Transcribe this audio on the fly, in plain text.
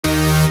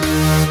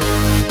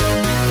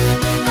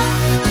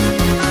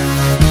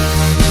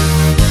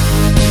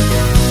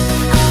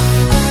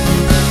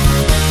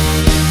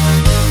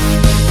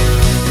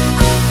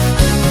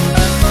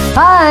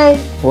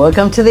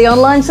Welcome to the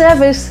online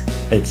service.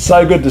 It's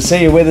so good to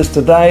see you with us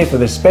today for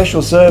this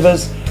special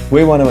service.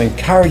 We want to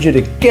encourage you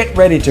to get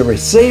ready to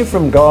receive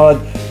from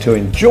God, to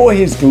enjoy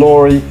His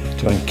glory,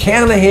 to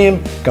encounter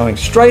Him, going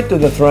straight to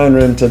the throne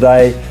room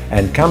today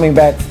and coming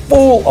back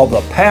full of the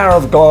power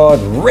of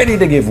God, ready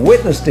to give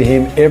witness to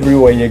Him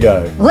everywhere you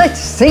go. Let's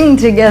sing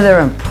together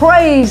and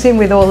praise Him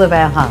with all of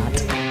our heart.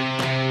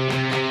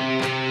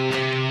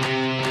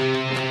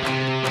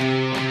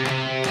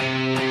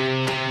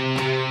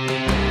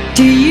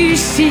 Do you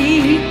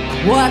see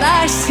what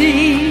I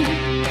see?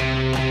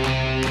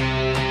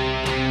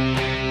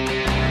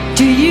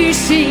 Do you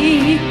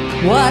see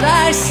what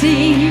I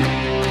see?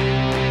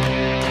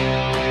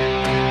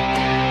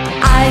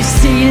 I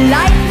see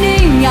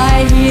lightning,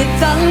 I hear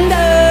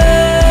thunder,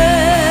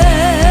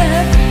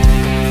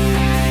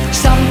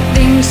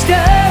 something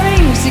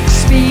stirring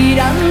 6 feet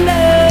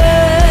under,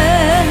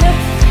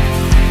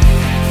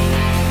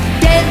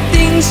 dead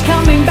things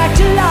coming back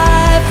to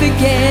life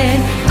again.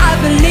 I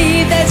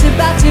believe there's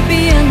about to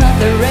be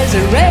another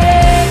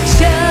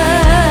resurrection.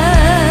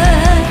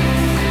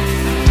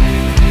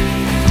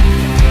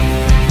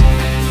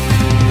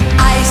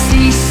 I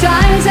see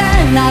signs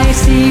and I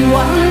see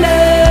wonders.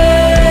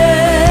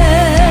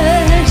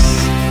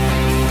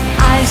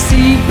 I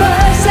see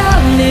birds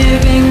of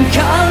living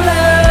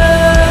color,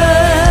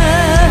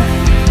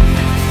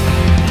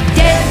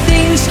 dead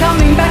things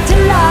coming back to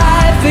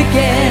life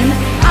again.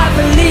 I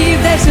believe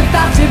there's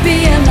about to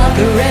be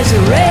another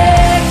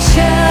resurrection.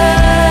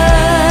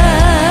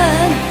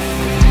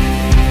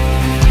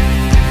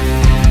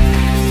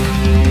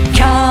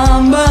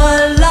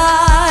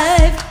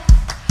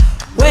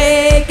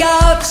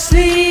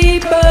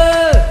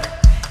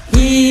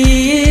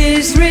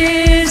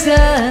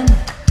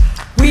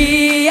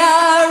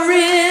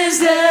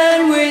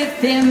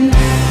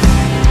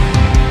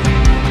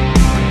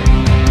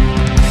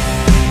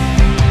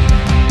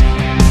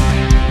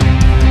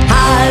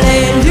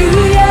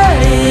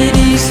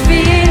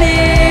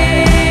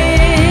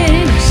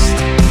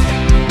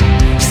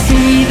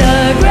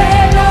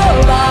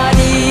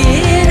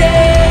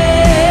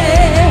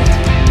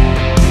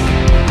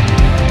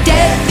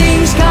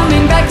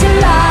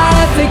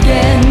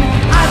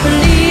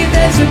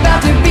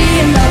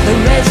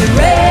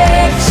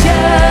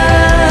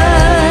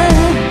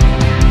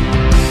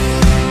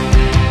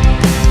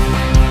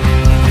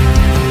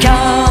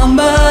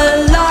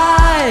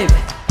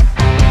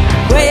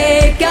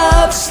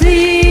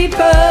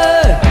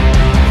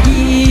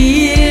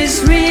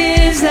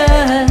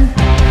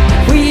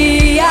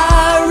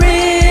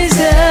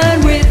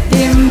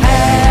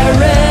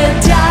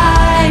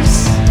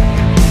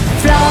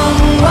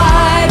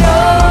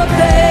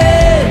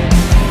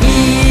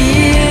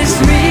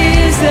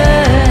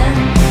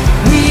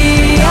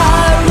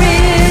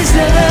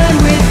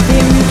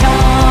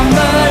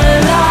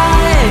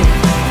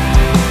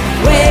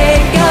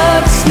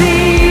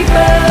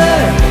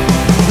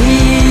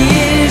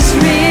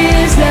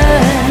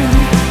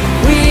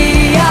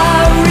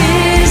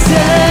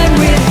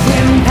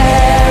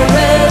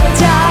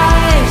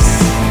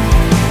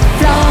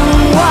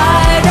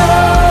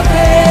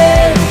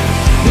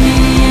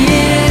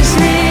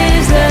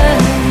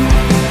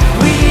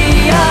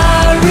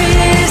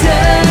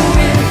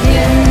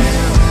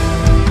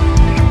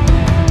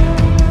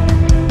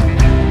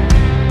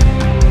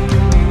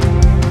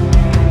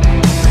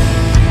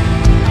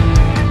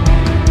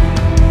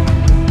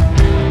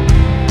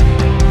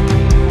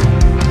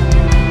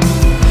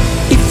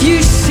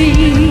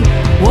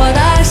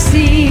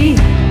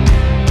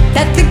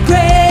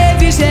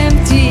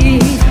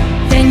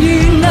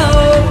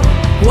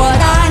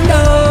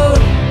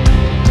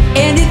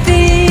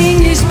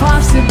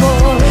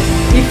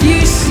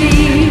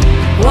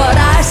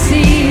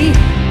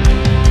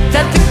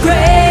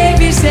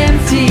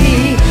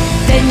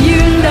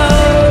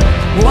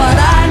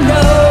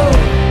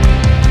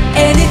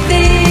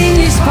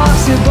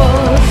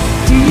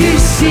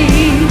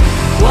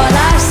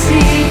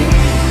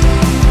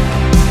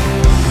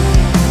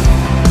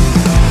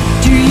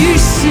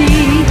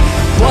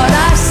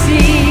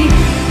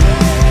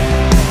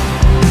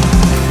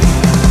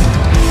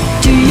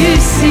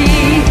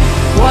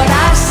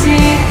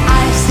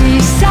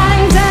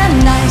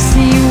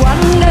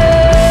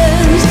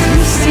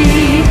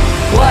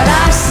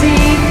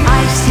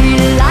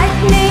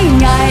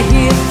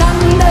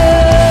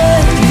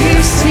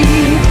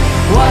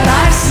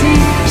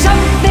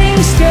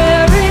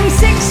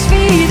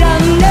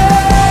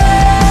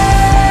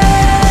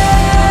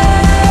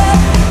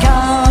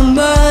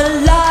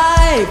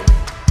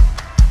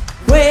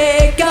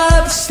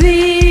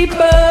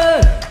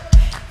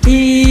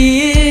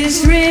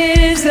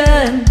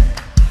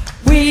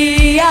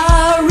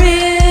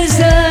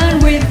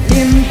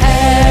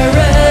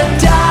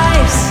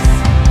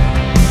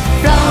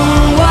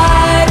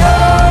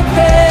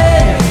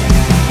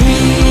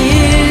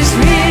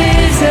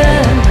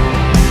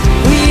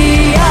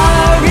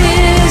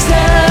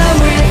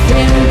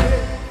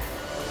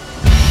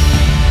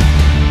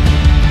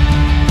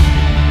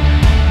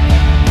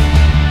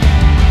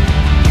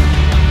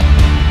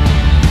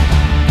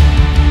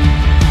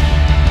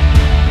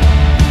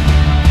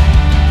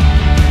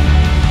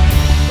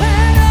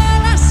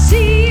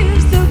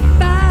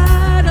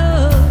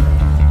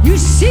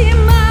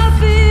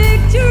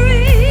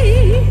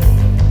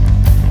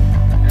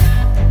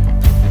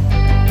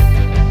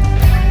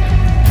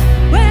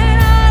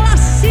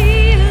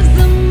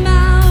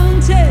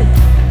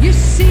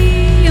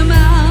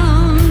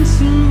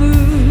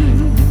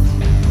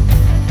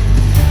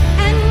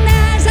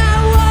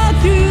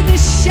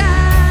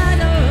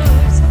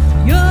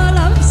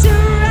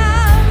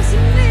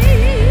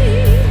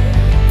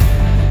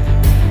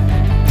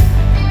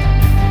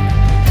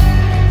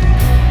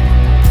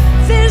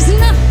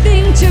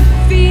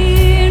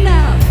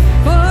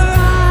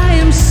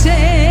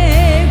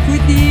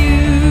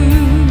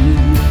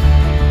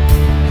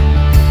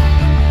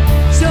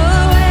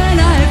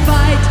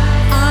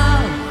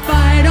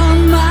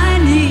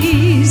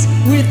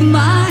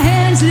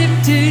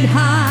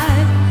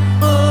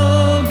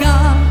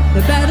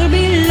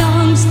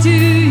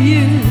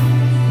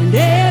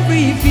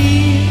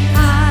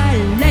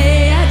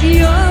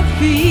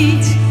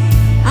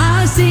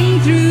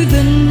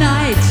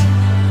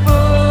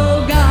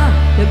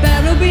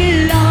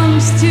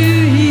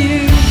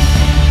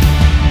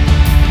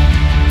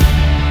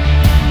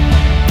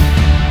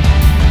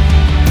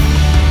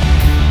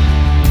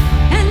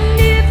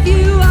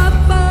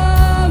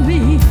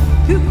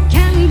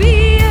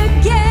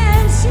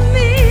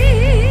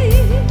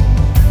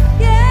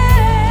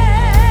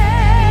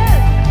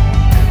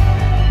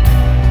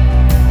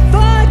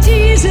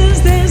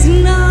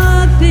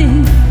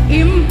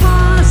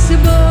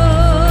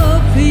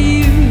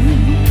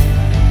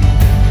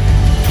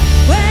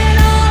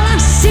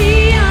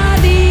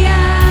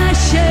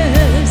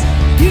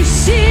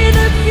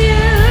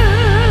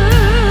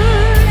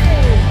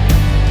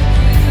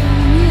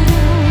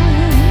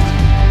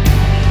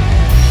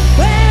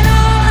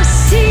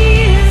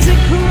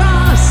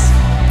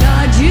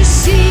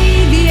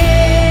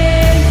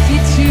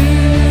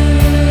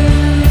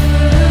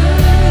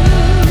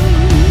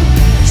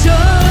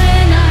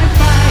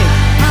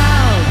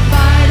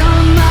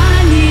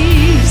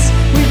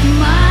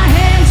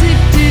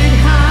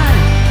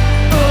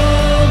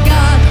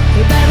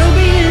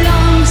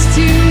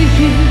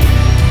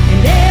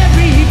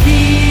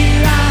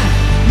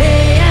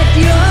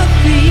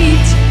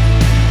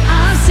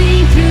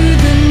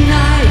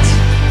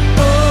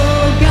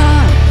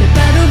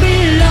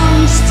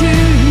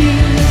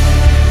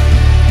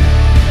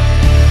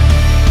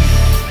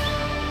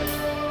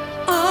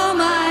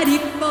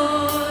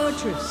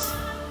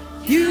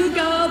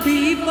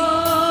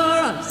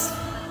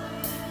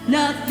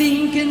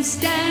 Nothing can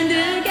stand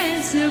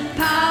against the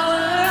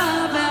power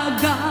of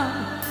our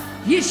God.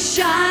 You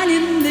shine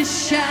in the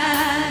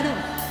shadow,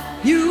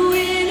 you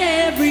win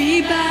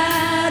every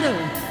battle.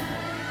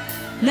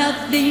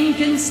 Nothing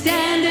can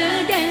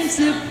stand against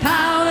the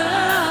power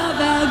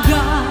of our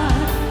God.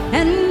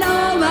 And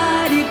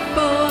almighty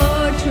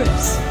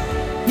fortress,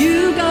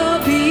 you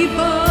go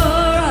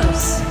before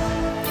us.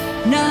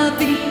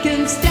 Nothing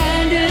can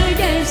stand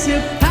against the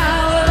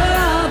power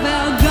of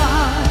our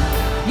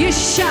God. You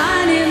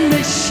shine in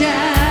the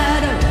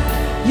shadow,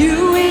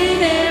 you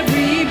win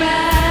every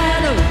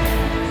battle.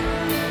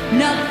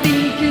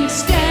 Nothing can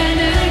stand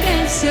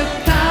against the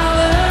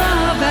power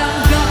of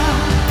our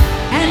God.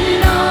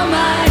 And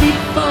almighty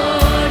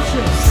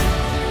fortress,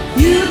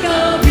 you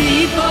go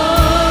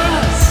before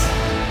us.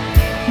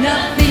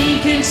 Nothing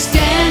can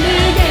stand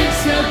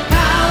against the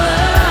power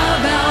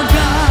of our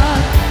God.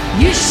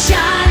 You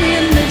shine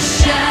in the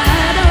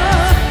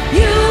shadow,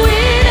 you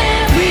win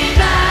every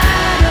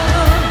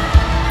battle.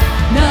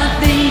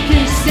 Nothing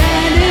can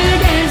stand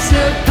against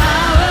the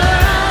power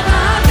of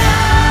our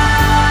God.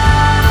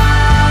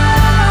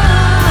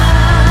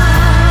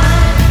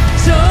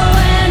 So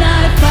when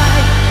I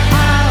fight,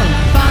 I'll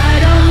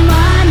fight on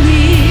my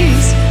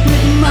knees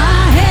with my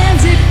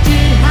hands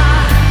lifted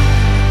high.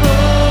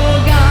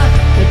 Oh God,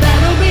 the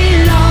battle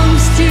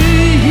belongs to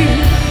you,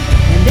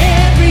 and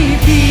every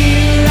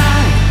fear I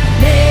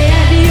lay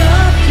at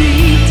your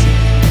feet.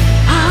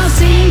 I'll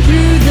sing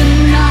through the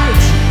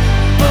night.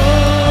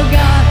 Oh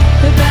God,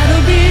 the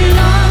battle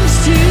belongs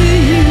to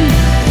you.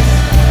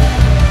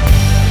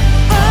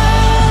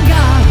 Oh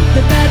God,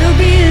 the battle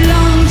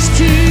belongs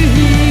to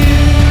you.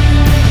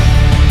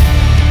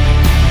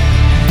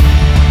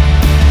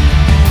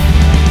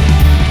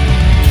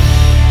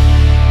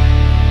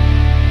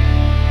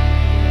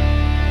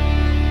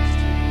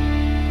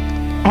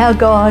 Our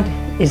God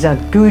is a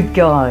good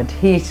God.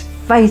 He's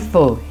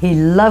faithful. He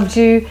loves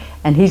you,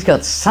 and He's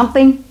got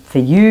something for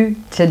you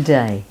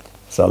today.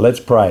 So let's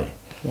pray.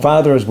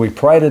 Father, as we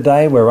pray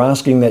today, we're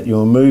asking that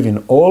you'll move in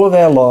all of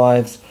our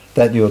lives,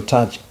 that you'll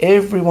touch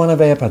every one of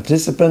our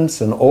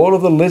participants and all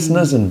of the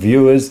listeners and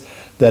viewers,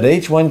 that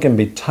each one can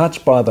be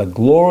touched by the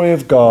glory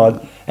of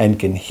God and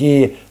can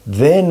hear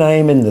their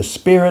name in the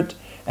Spirit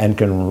and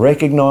can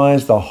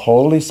recognize the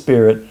Holy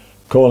Spirit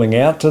calling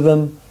out to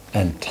them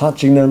and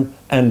touching them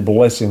and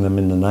blessing them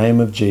in the name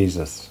of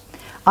Jesus.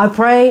 I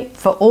pray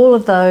for all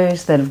of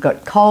those that have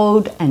got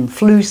cold and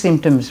flu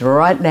symptoms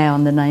right now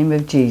in the name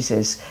of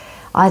Jesus.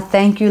 I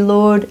thank you,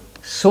 Lord.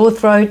 Sore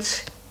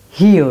throats,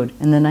 healed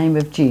in the name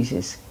of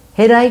Jesus.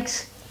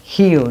 Headaches,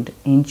 healed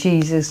in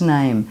Jesus'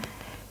 name.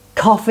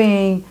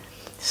 Coughing,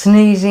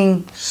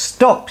 sneezing,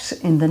 stops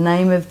in the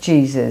name of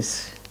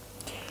Jesus.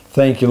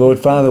 Thank you, Lord.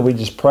 Father, we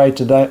just pray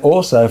today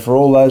also for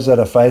all those that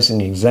are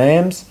facing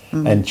exams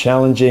and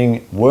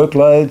challenging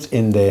workloads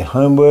in their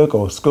homework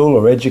or school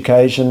or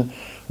education.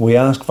 We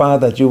ask,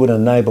 Father, that you would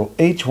enable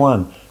each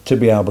one to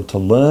be able to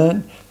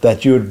learn,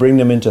 that you would bring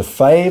them into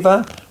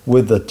favour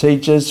with the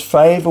teachers,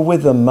 favour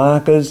with the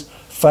markers,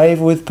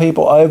 favour with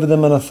people over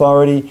them in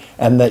authority,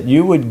 and that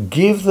you would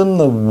give them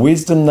the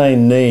wisdom they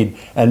need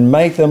and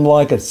make them,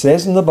 like it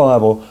says in the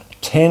Bible,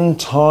 10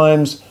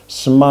 times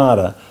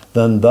smarter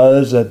than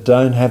those that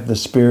don't have the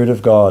Spirit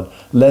of God.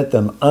 Let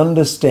them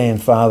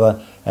understand,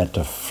 Father, and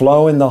to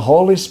flow in the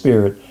Holy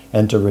Spirit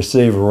and to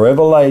receive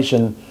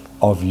revelation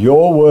of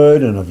your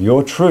word and of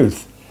your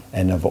truth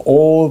and of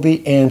all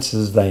the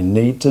answers they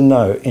need to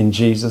know in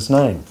Jesus'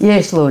 name.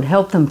 Yes, Lord,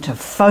 help them to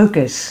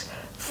focus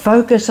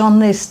on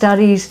their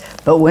studies,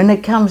 but when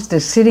it comes to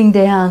sitting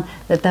down,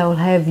 that they will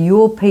have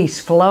your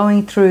peace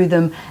flowing through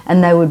them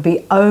and they would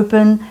be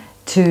open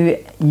to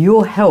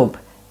your help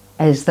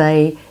as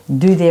they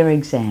do their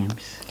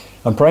exams.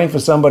 I'm praying for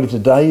somebody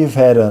today. You've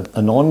had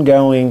an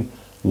ongoing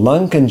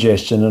lung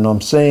congestion, and I'm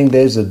seeing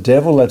there's a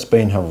devil that's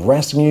been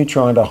harassing you,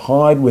 trying to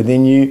hide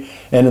within you,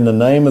 and in the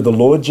name of the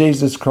Lord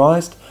Jesus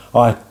Christ,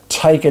 I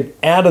take it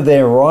out of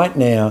there right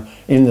now.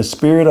 In the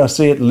Spirit, I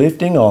see it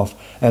lifting off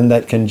and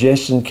that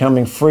congestion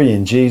coming free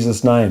in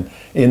Jesus' name.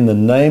 In the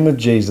name of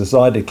Jesus,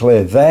 I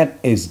declare that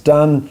is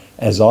done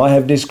as I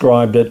have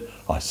described it.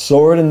 I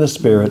saw it in the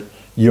Spirit.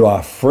 You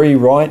are free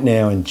right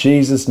now in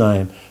Jesus'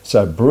 name.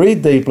 So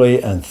breathe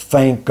deeply and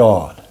thank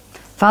God.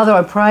 Father,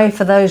 I pray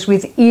for those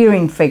with ear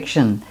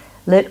infection.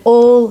 Let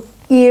all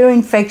ear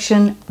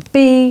infection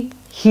be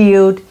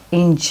healed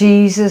in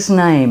Jesus'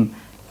 name.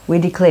 We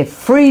declare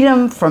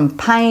freedom from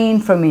pain,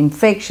 from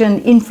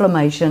infection,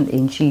 inflammation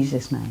in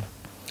Jesus' name.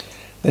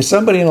 There's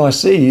somebody, and I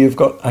see you've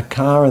got a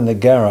car in the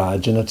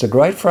garage, and it's a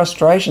great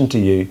frustration to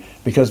you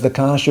because the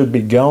car should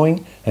be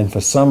going and for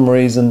some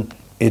reason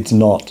it's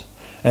not.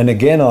 And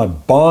again, I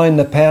bind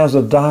the powers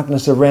of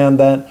darkness around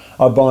that.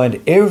 I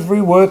bind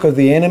every work of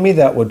the enemy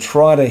that would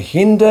try to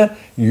hinder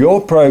your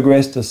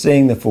progress to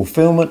seeing the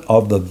fulfillment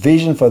of the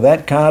vision for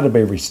that car to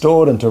be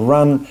restored and to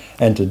run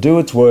and to do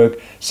its work.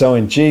 So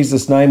in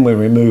Jesus' name, we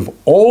remove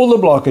all the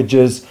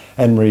blockages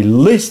and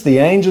release the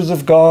angels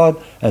of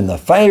God and the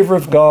favour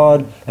of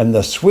God and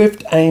the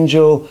swift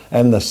angel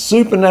and the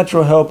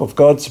supernatural help of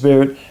God's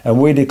Spirit.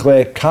 And we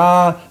declare,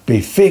 car,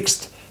 be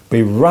fixed,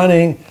 be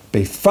running,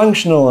 be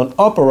functional and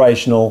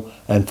operational,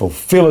 and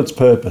fulfill its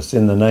purpose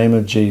in the name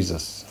of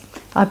Jesus.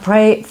 I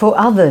pray for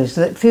others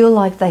that feel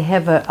like they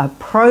have a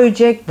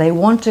project they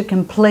want to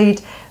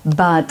complete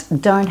but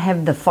don't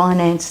have the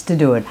finance to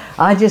do it.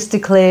 I just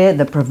declare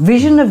the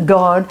provision of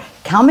God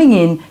coming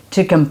in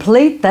to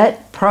complete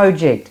that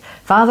project.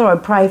 Father, I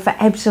pray for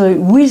absolute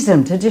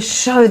wisdom to just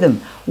show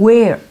them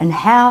where and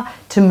how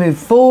to move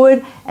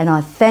forward. And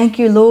I thank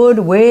you, Lord,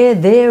 where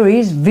there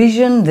is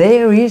vision,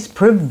 there is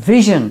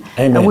provision.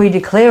 Amen. And we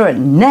declare it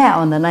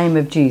now in the name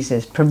of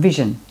Jesus,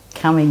 provision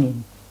coming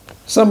in.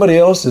 Somebody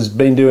else has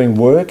been doing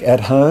work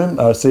at home.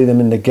 I see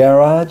them in the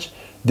garage.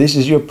 This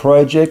is your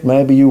project.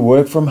 Maybe you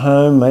work from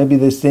home. Maybe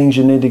there's things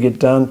you need to get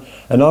done.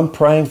 And I'm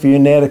praying for you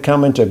now to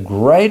come into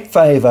great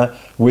favour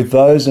with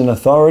those in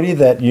authority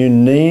that you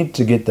need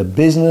to get the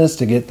business,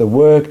 to get the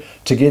work,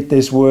 to get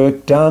this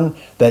work done,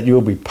 that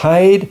you'll be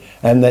paid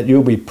and that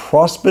you'll be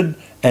prospered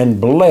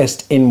and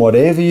blessed in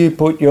whatever you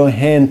put your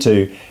hand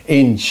to.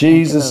 In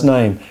Jesus'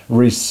 name,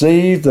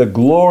 receive the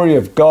glory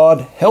of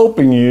God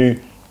helping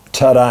you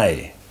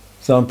today.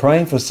 So I'm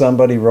praying for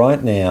somebody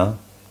right now.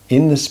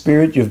 In the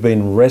spirit, you've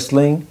been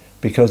wrestling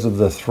because of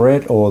the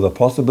threat or the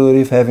possibility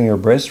of having your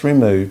breast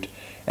removed.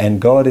 And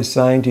God is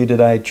saying to you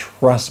today,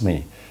 trust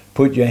me.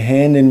 Put your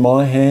hand in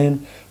my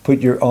hand.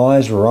 Put your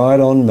eyes right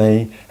on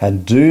me.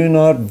 And do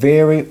not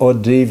vary or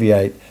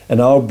deviate.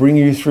 And I'll bring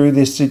you through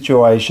this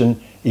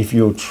situation if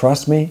you'll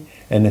trust me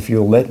and if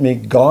you'll let me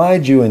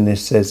guide you in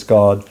this, says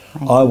God.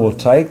 I will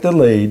take the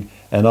lead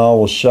and I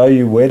will show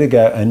you where to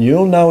go. And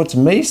you'll know it's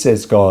me,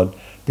 says God,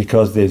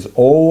 because there's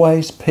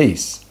always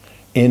peace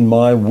in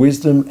my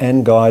wisdom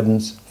and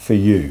guidance for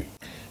you.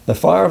 The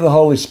fire of the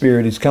Holy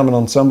Spirit is coming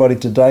on somebody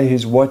today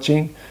who's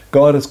watching.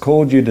 God has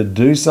called you to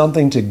do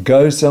something, to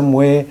go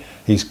somewhere.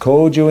 He's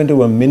called you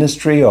into a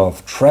ministry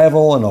of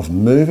travel and of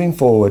moving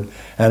forward.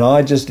 And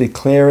I just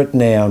declare it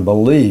now and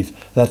believe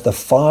that the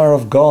fire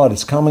of God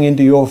is coming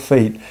into your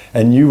feet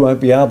and you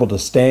won't be able to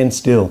stand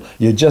still.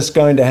 You're just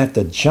going to have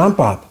to jump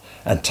up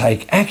and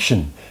take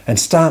action and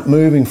start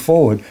moving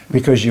forward,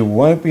 because you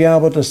won't be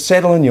able to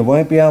settle and you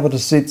won't be able to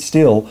sit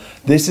still.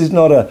 This is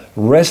not a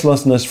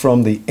restlessness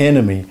from the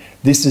enemy.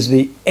 This is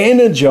the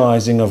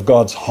energizing of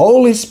God's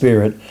Holy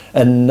Spirit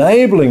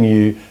enabling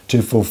you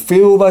to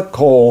fulfill the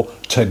call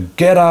to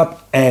get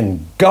up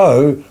and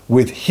go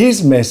with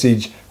His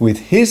message,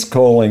 with His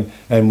calling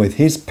and with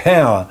His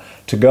power,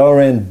 to go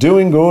around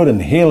doing good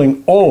and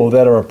healing all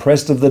that are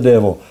oppressed of the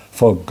devil.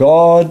 For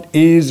God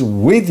is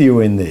with you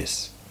in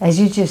this. As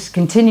you just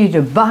continue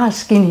to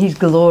bask in His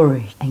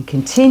glory and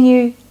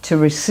continue to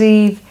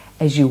receive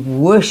as you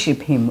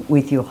worship Him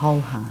with your whole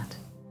heart.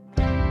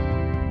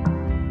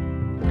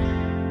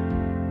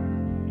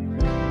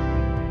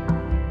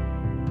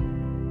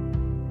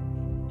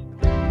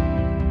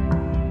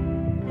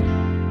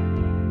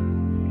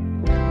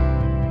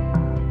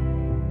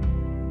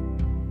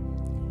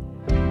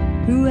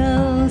 Who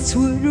else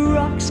would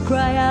rocks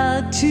cry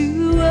out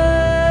to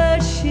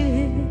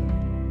worship?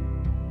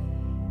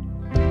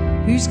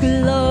 Whose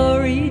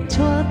glory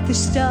taught the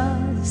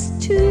stars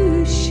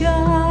to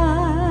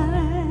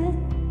shine?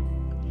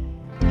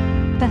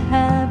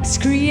 Perhaps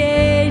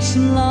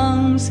creation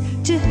longs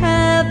to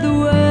have the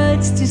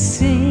words to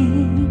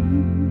sing,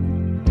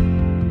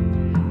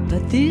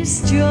 but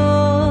this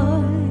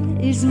joy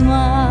is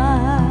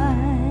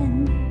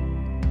mine.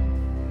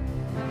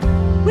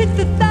 With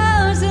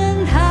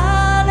 1,000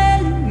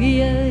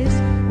 hallelujahs,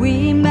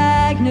 we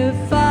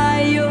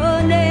magnify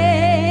your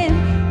name.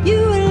 You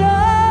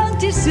alone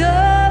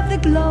deserve the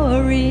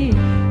glory,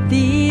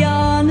 the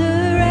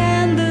honor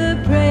and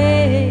the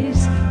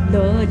praise.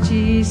 Lord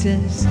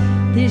Jesus,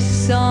 this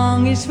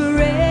song is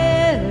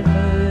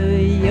forever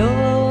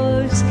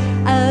yours.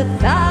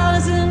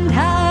 1,000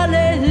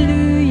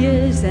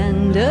 hallelujahs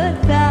and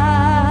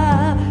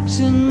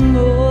 1,000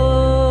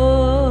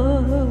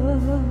 more.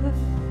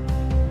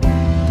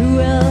 Who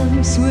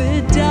else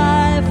would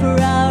die for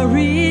our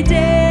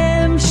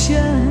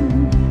redemption?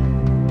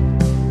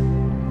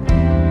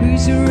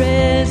 Whose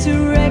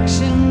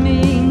resurrection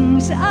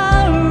means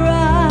our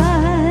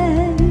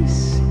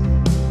rise?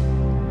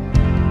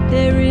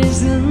 There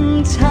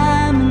isn't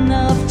time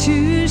enough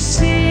to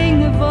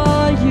sing of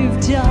all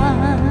you've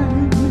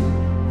done,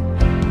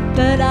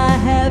 but I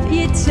have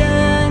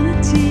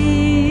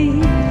eternity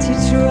to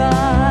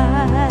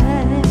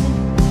try.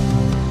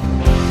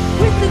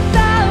 With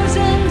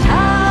 1,000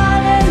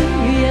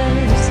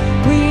 hallelujahs,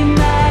 we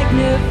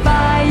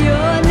magnify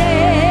your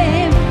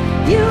name.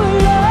 You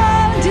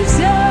alone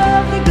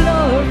deserve the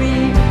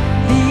glory,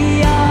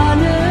 the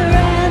honor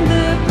and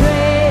the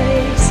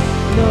praise.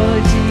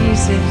 Lord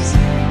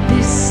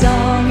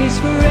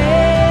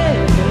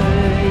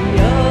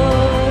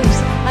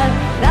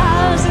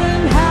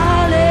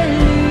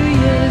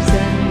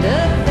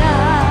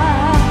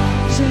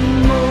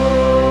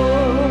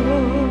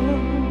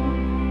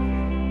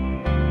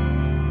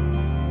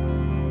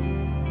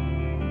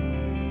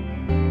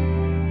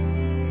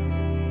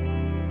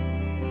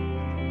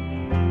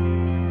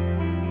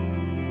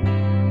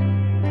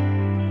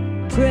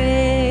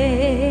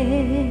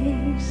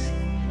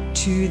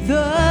to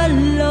the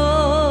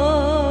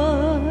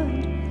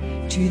Lord,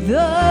 to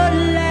the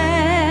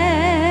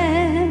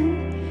Lamb,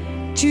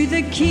 to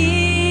the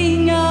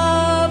King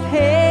of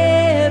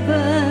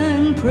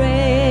heaven,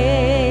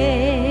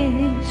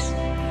 praise.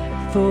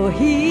 For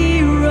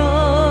he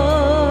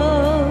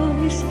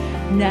rose,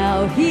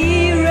 now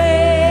he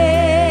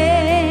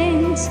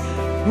reigns.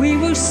 We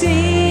will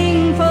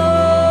sing forever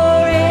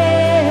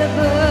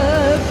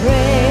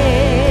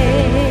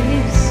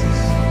praise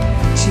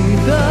to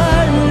the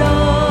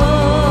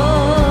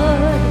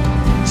Lord,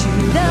 to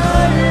the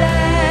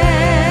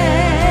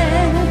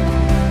Lamb,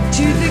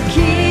 to the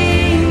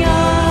King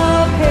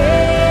of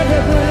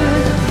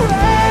heaven,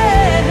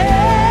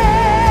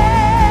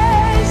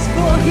 praise.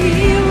 For he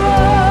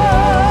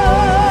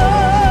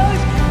rose,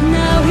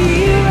 now he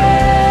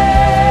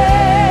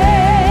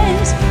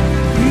reigns.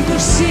 We will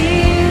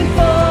sing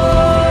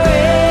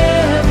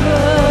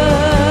forever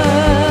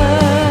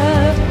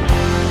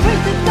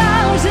with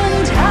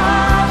 1,000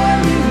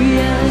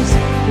 hallelujahs.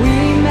 We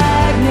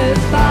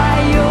magnify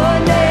your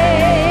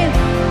name.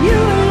 You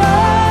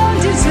alone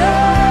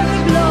deserve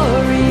the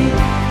glory,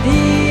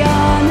 the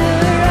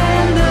honor,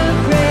 and the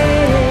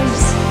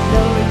praise.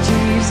 Lord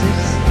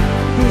Jesus,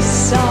 this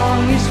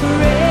song is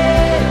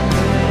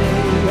forever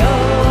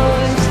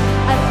yours.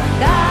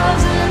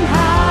 1,000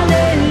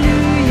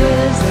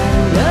 hallelujahs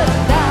and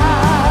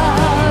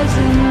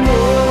 1,000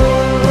 more.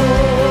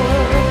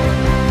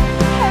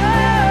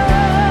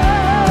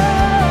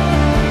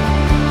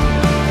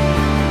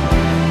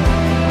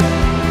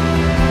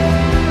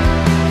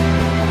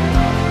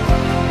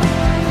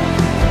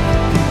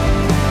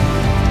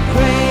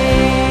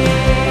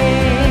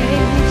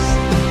 Praise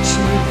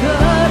to the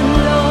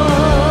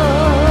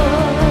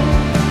Lord,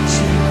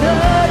 to the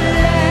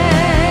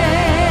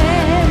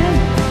Lamb,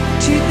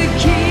 to the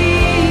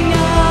King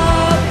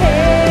of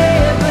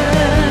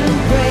heaven,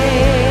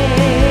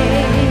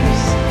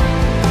 praise.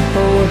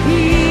 For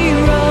he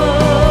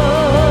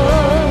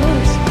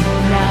rose,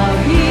 now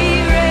he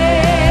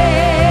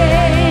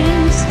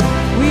reigns.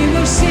 We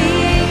will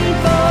sing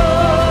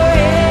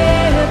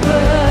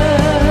forever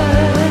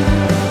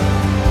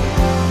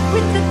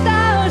with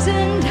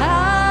 1,000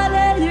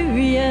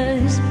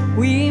 hallelujahs.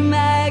 We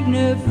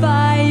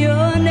magnify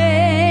your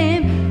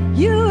name.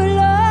 You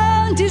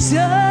alone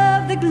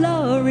deserve the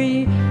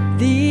glory,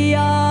 the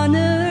honor,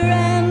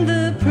 and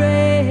the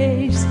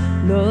praise.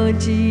 Lord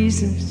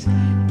Jesus,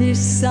 this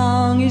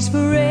song is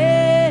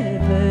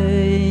forever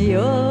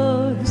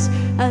yours.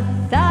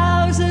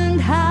 1,000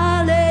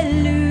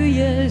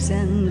 hallelujahs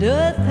and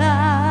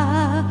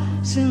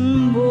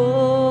 1,000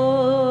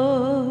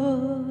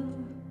 more.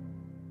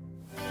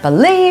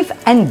 Believe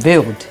and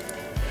build.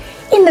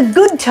 In the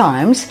good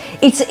times,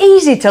 it's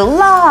easy to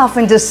laugh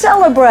and to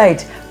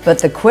celebrate. But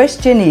the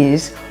question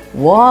is,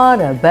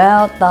 what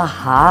about the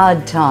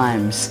hard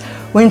times?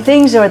 When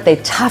things are at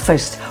their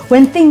toughest,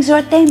 when things are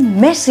at their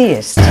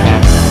messiest.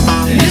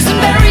 It isn't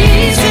very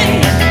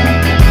easy.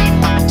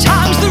 At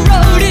times the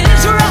road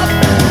is rough.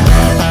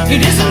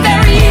 It isn't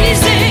very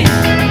easy.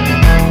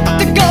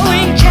 The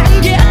going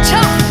can get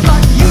tough,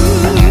 but you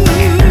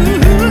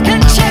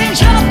can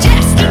change your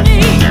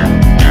destiny.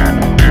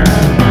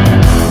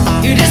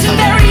 It isn't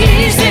very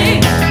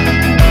easy.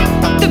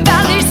 The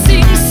valley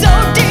seems so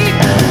deep.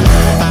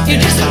 It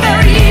isn't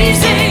very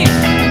easy.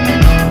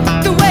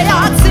 The way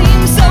out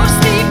seems so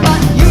steep,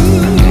 but you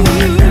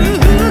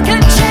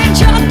can change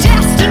your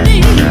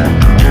destiny.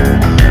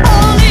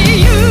 Only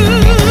you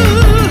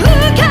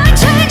can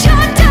change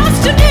your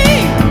destiny.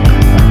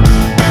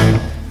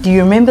 Do you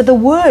remember the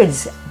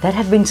words that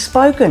have been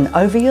spoken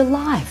over your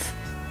life?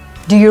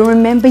 Do you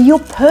remember your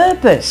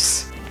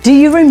purpose? Do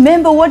you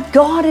remember what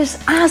God has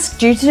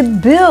asked you to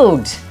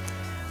build?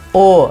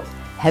 Or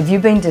have you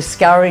been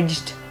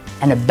discouraged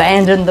and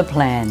abandoned the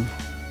plan?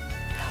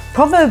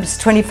 Proverbs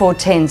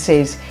 24:10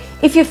 says,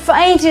 "If you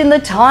faint in the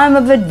time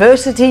of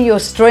adversity, your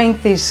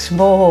strength is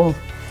small."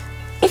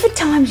 If at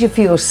times you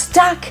feel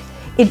stuck,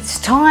 it's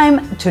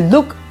time to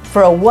look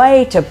for a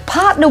way to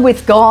partner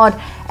with God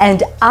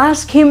and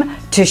ask Him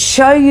to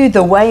show you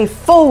the way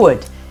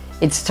forward.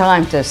 It's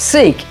time to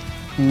seek,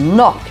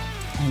 knock,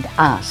 and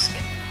ask.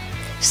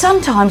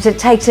 Sometimes it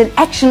takes an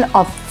action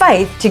of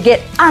faith to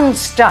get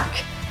unstuck.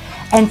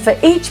 And for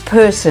each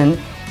person,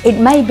 it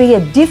may be a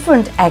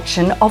different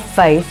action of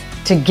faith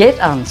to get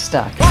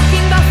unstuck.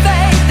 Walking by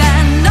faith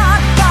and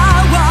not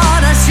by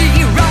what I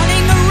see.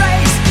 Running a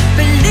race,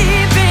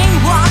 believing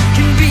what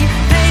can be.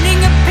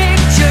 Painting a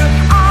picture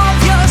of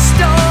your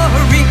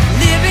story.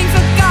 Living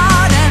for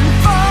God and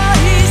for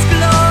His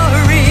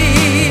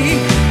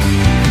glory.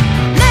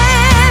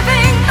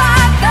 Living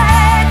by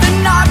faith and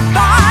not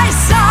by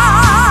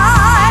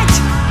sight.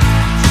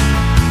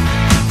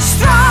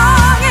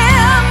 Strong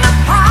in the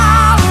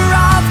power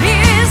of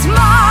His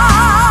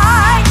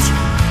might.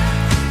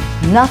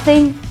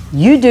 Nothing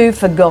you do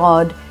for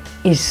God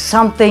is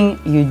something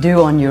you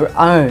do on your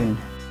own.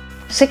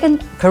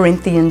 2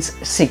 Corinthians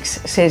 6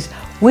 says,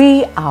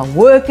 "We are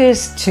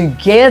workers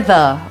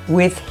together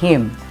with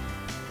Him."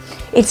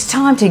 It's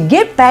time to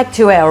get back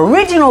to our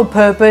original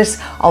purpose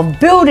of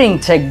building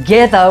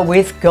together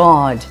with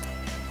God.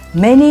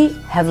 Many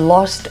have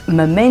lost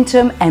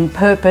momentum and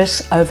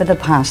purpose over the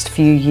past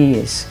few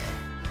years.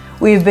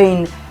 We've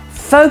been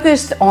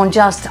focused on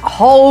just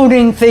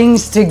holding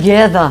things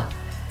together,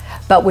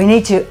 but we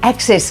need to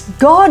access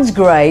God's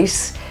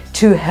grace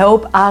to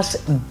help us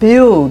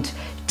build,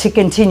 to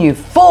continue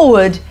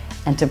forward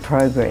and to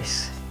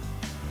progress.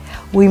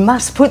 We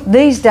must put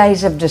these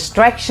days of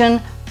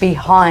distraction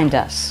behind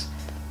us.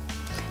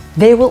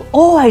 There will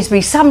always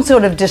be some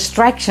sort of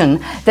distraction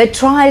that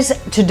tries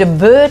to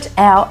divert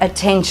our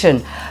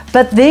attention,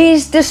 but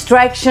these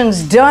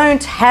distractions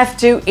don't have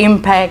to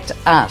impact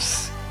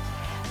us.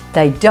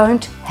 They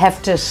don't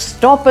have to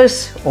stop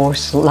us or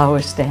slow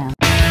us down.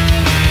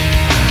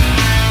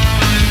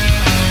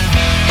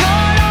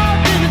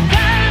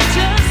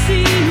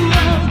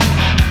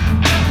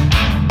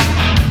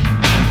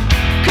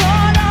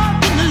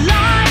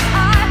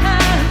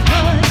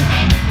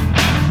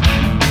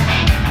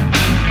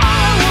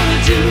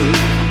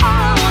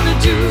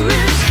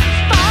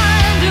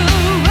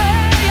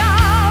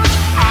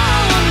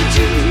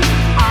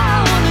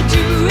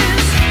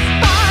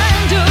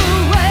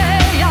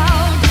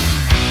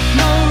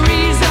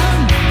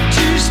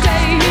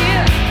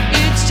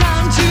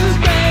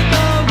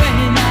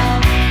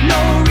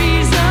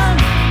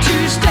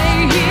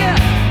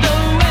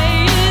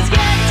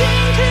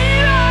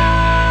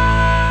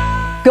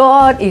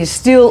 God is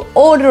still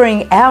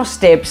ordering our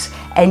steps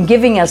and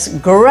giving us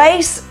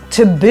grace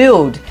to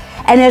build.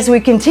 And as we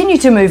continue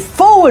to move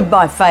forward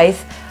by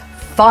faith,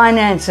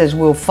 finances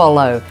will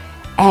follow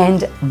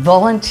and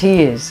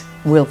volunteers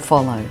will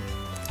follow.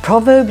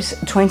 Proverbs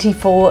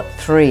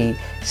 24:3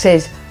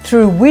 says,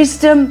 "Through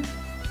wisdom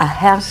a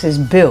house is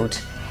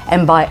built,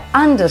 and by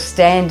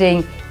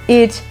understanding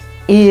it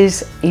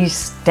is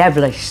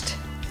established."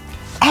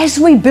 As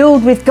we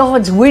build with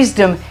God's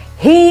wisdom,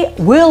 He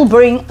will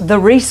bring the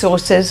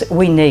resources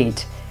we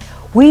need.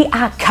 We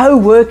are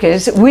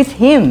co-workers with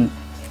Him.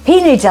 He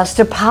needs us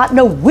to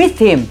partner with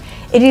Him.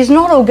 It is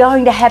not all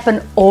going to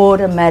happen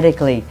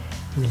automatically.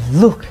 We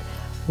look,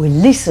 we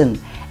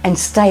listen, and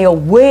stay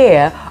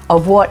aware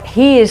of what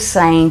He is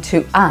saying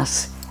to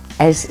us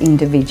as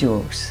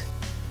individuals.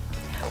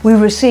 We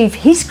receive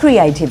His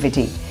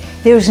creativity.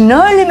 There is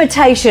no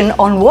limitation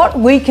on what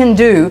we can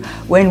do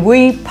when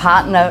we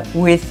partner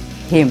with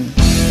Him.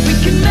 We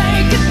can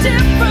make a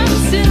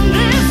difference in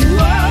this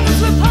world as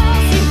we're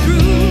passing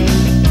through.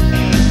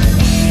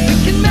 We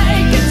can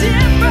make a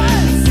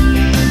difference,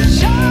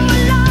 show a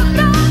love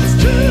that's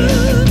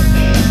true.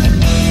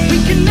 We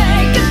can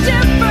make a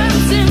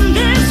difference in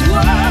this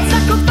world,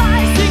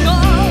 sacrificing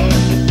all.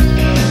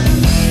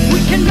 We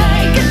can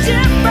make a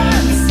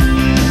difference,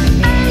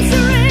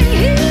 answering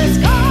His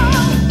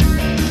call.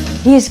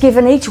 He has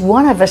given each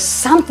one of us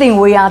something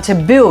we are to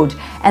build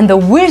and the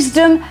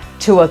wisdom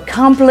to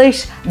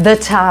accomplish the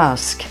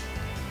task.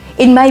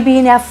 It may be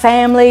in our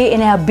family,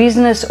 in our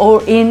business,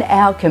 or in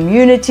our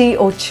community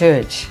or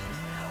church.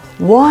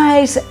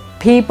 Wise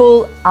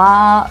people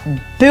are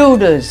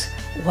builders,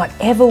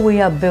 whatever we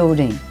are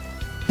building.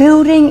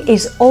 Building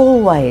is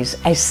always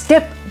a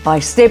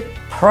step-by-step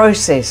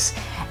process,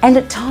 and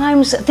at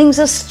times things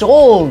are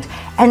stalled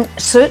and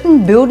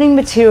certain building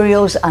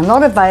materials are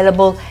not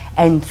available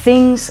and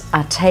things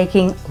are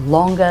taking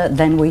longer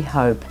than we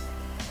hope.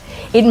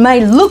 It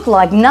may look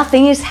like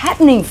nothing is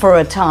happening for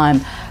a time,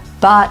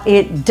 but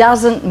it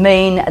doesn't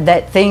mean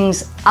that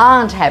things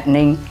aren't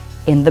happening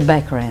in the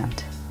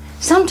background.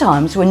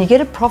 Sometimes when you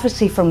get a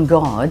prophecy from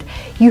God,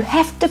 you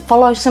have to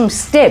follow some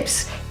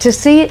steps to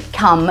see it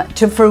come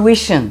to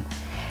fruition.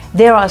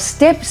 There are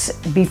steps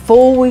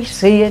before we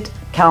see it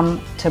come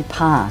to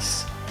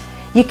pass.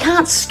 You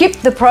can't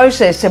skip the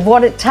process of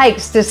what it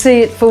takes to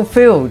see it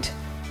fulfilled.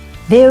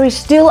 There is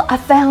still a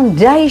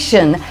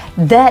foundation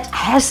that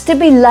has to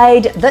be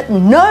laid that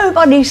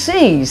nobody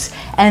sees,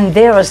 and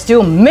there are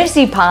still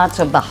messy parts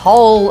of the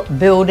whole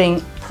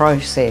building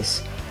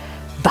process.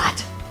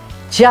 But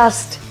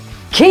just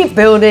keep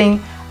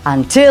building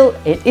until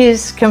it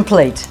is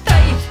complete.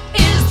 Faith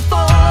is the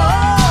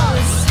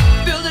force.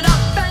 Build it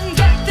up and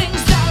get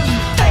things done.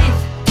 Faith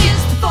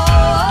is the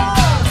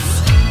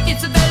force.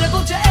 It's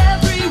available to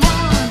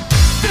everyone.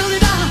 Build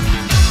it up,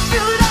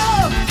 build it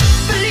up.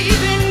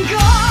 Believe in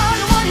God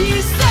and what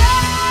He says.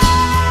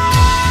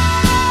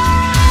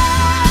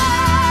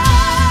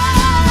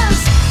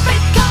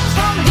 Faith comes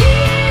from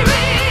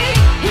hearing,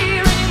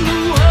 hearing the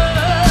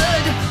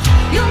word.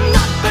 You'll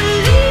not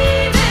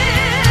believe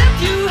if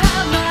you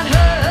have not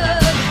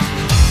heard.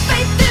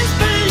 Faith is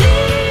believing.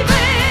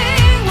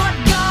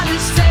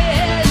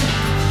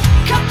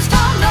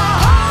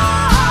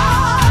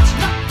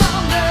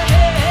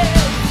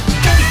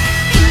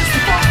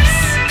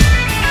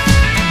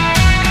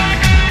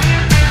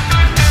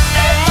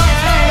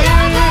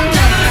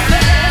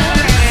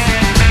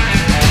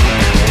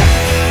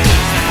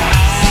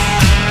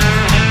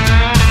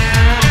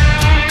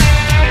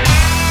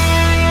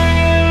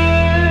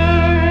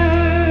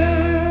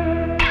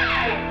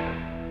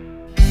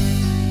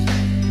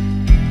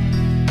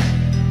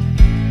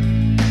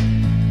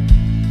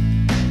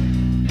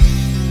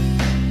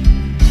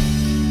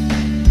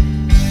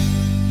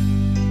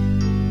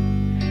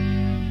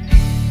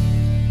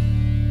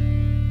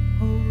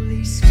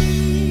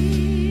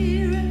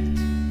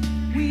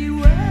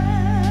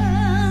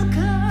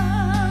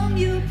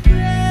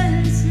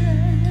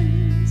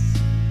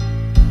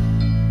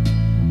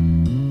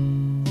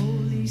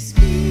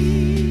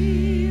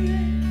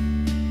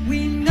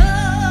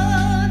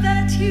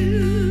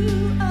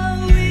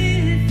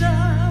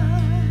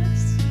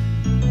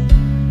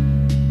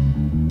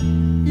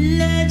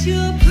 Let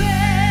your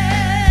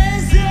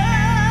presence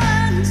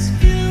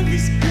fill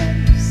this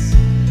place.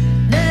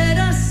 Let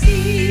us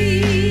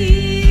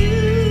see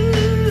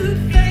you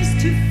face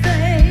to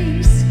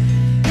face.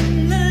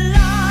 In the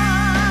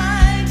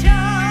light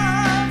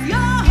of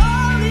your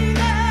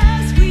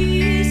holiness,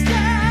 we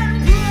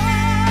stand broken.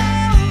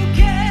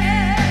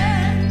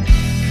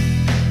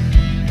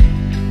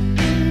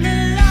 In the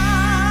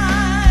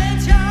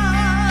light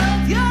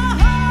of your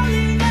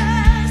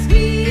holiness,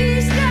 we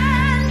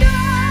stand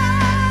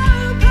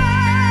open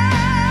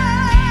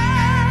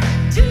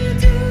to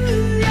do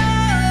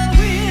your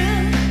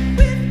will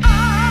with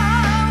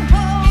our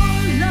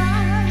whole life.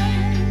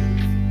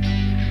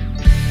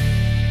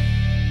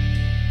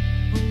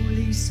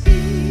 Holy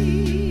Spirit,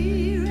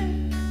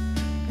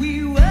 we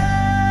welcome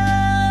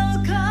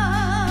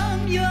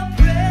your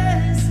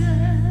presence.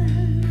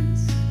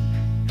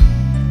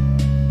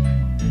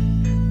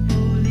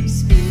 Holy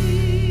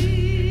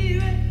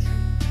Spirit,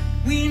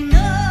 we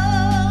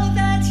know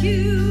that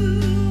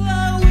you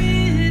are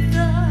with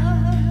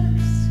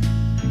us.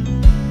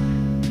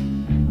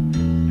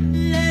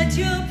 Let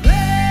your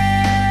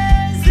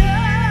presence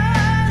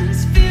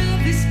fill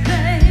this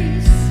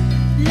place.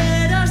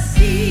 Let us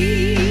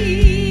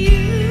see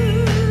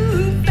you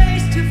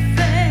face to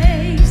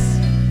face.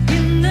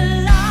 In the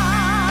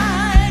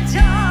light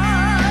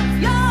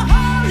of your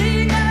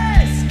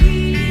holiness, we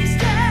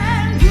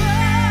stand broken.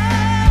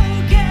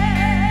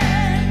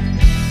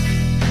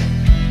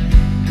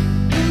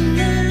 In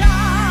the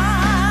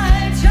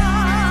light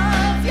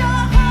of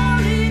your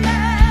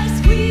holiness,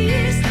 we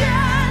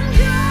stand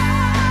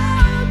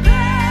open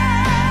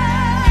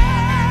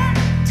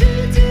to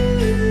do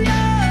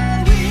your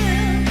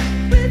will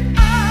with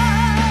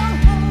our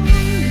whole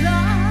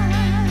life.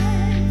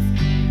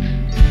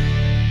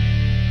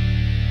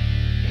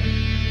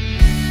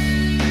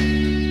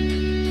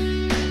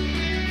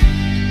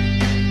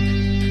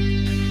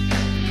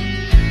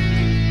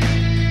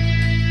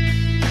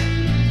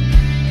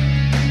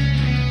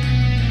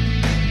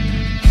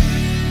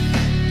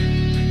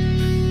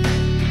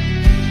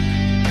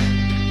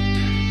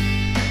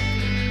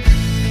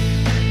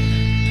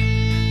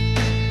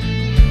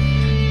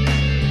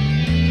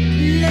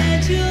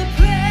 Let your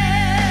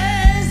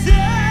presence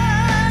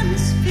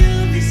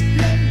fill this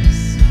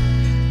place.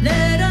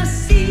 Let us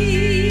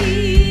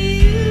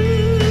see you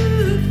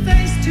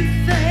face to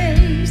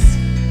face.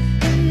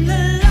 In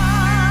the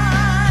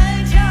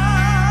light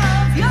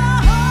of your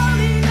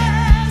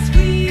holiness,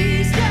 we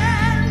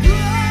stand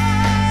broken.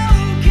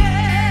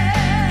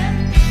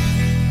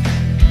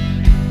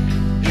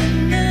 In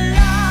the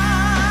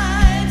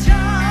light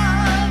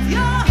of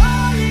your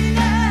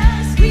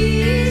holiness, we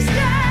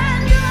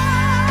stand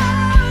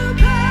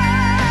open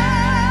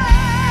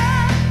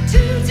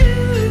to do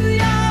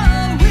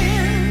your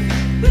will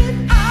with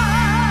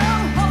our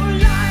whole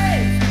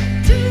life.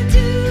 To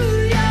do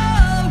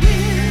your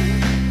will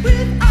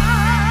with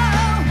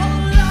our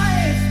whole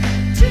life.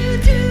 To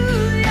do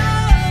your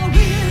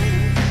will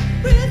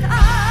with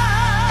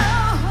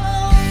our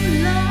whole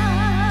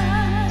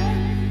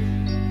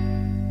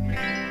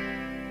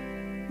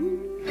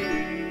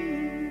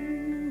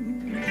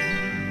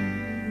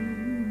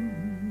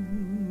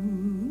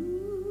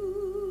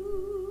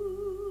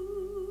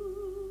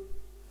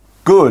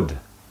Good,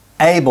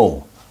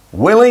 able,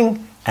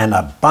 willing, and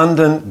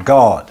abundant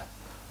God.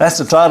 That's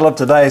the title of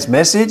today's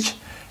message,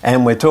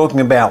 and we're talking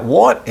about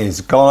what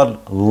is God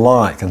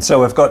like. And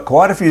so we've got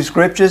quite a few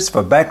scriptures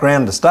for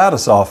background to start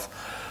us off.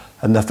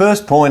 And the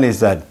first point is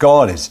that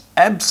God is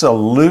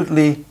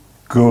absolutely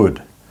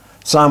good.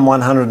 Psalm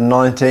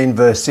 119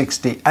 verse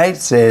 68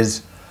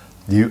 says,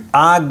 "You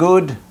are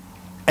good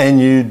and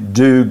you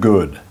do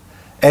good."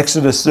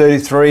 Exodus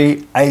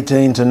 33,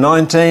 18 to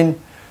 19,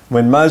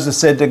 when Moses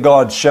said to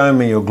God, "Show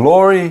me your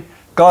glory,"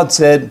 God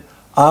said,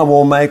 "I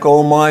will make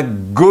all my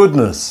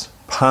goodness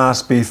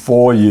pass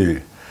before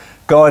you."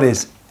 God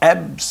is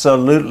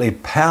absolutely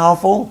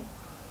powerful.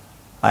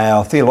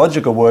 Our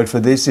theological word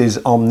for this is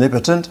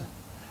omnipotent.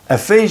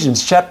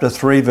 Ephesians chapter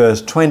 3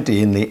 verse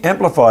 20 in the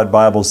Amplified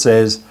Bible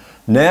says,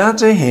 "Now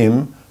to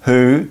him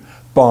who,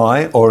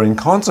 by or in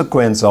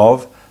consequence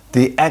of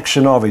the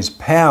action of his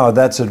power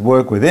that's at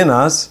work within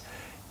us,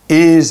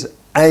 is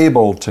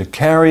able to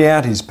carry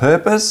out his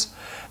purpose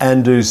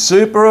and do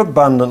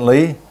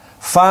superabundantly,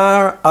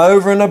 far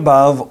over and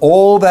above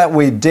all that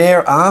we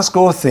dare ask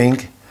or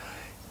think,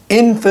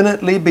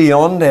 infinitely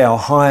beyond our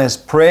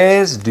highest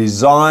prayers,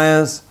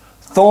 desires,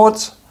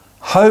 thoughts,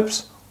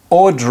 hopes,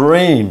 or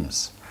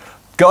dreams."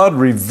 God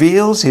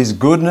reveals his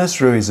goodness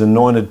through his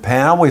anointed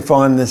power. We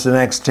find this in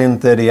Acts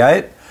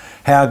 10:38,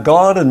 how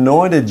God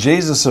anointed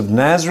Jesus of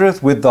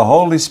Nazareth with the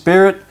Holy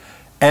Spirit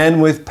and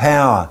with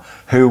power,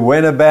 who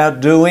went about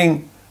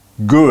doing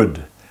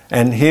good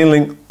and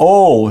healing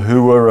all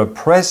who were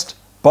oppressed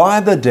by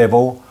the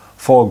devil,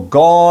 for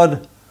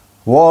God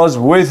was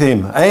with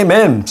him.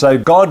 Amen. So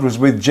God was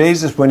with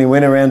Jesus when he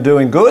went around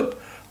doing good.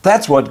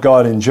 That's what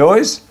God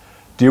enjoys.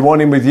 Do you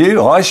want him with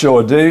you? I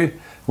sure do.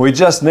 We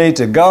just need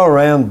to go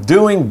around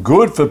doing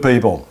good for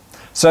people.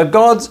 So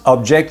God's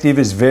objective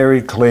is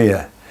very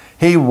clear.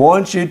 He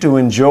wants you to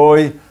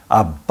enjoy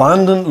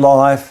abundant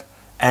life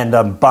and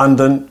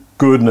abundant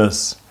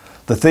goodness.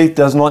 The thief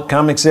does not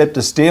come except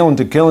to steal and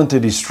to kill and to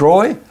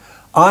destroy.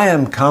 I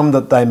am come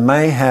that they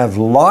may have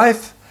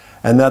life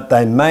and that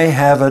they may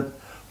have it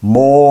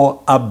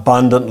more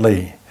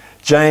abundantly.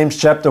 James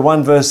chapter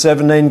 1 verse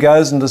 17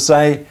 goes on to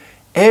say,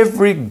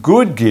 every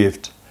good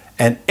gift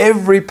and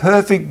every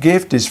perfect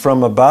gift is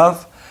from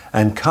above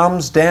and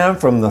comes down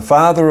from the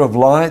Father of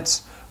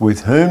lights,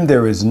 with whom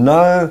there is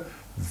no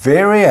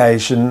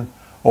variation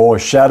or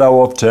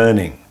shadow of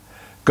turning.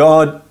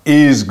 God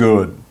is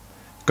good.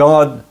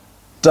 God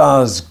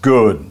does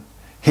good.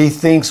 He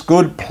thinks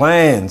good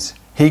plans.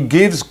 He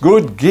gives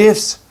good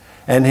gifts,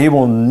 and He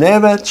will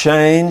never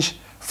change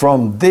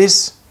from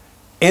this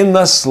in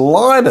the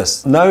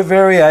slightest. No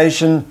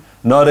variation,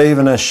 not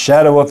even a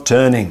shadow of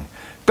turning.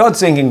 God's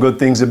thinking good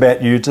things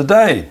about you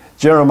today.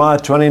 Jeremiah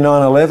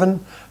 29:11,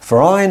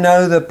 for I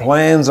know the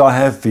plans I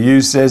have for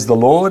you, says the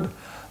Lord.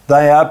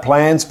 They are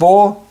plans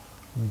for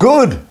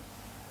good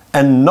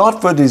and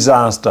not for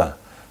disaster,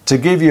 to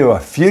give you a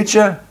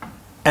future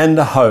and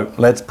a hope.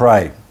 Let's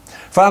pray.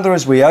 Father,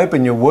 as we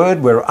open your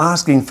word, we're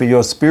asking for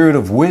your spirit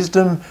of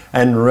wisdom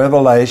and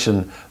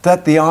revelation,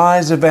 that the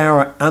eyes of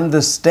our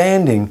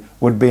understanding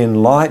would be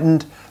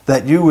enlightened,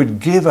 that you would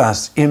give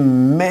us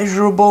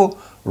immeasurable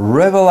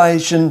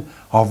revelation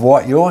of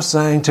what you're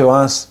saying to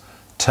us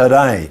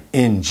today,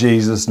 in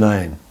Jesus'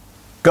 name.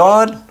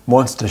 God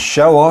wants to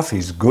show off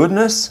His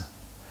goodness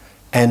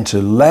and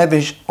to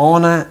lavish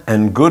honour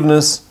and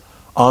goodness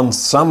on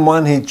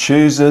someone He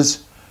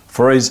chooses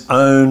for His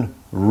own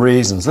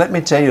reasons. Let me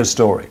tell you a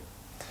story.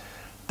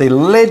 The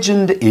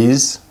legend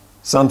is,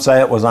 some say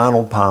it was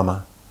Arnold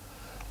Palmer,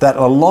 that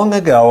long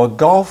ago a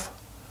golf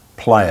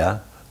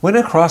player went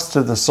across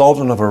to the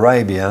Sultan of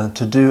Arabia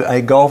to do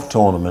a golf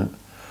tournament,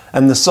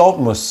 and the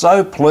Sultan was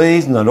so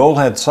pleased and they'd all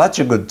had such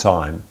a good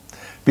time.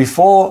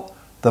 Before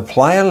the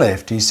player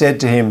left, he said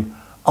to him,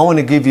 I want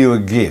to give you a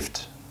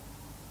gift.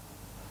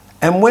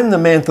 And when the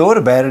man thought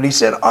about it, he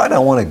said, I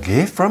don't want a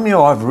gift from you.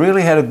 I've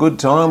really had a good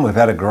time. We've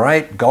had a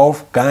great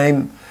golf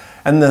game.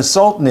 And the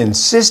Sultan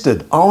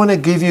insisted, I want to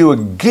give you a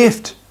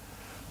gift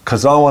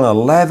because I want to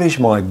lavish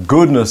my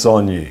goodness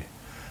on you.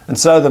 And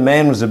so the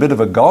man was a bit of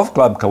a golf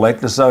club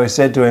collector, so he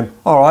said to him,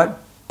 all right,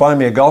 buy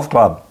me a golf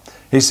club.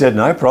 He said,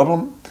 no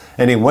problem.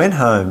 And he went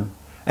home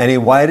and he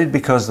waited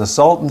because the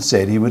Sultan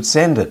said he would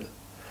send it.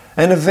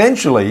 And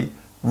eventually,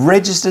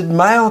 registered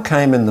mail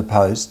came in the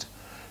post,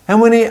 and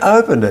when he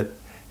opened it,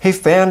 he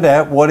found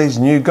out what his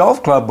new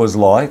golf club was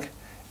like.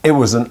 It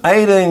was an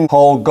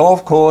 18-hole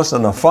golf course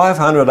and a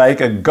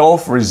 500-acre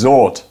golf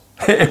resort.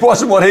 It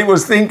wasn't what he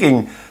was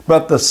thinking,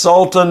 but the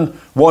Sultan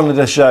wanted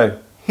to show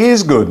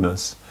his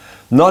goodness,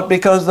 not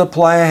because the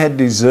player had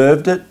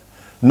deserved it,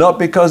 not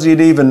because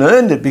he'd even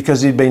earned it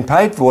because he'd been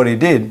paid for what he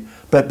did,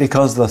 but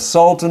because the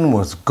Sultan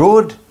was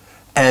good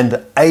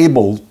and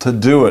able to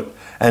do it.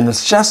 And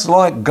it's just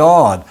like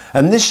God.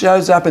 And this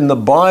shows up in the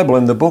Bible,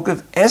 in the book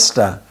of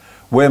Esther,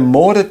 where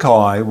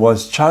Mordecai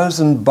was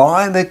chosen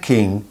by the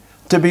king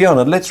to be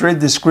honoured. Let's read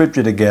this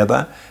scripture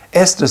together.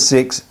 Esther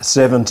 6,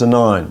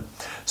 7-9.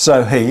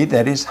 So he,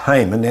 that is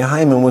Haman, now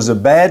Haman was a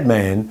bad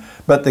man,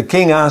 but the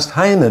king asked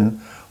Haman,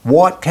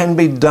 what can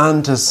be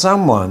done to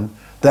someone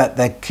that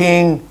the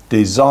king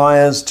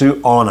desires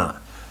to honour?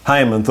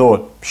 Haman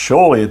thought,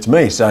 surely it's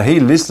me, so he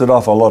listed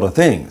off a lot of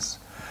things.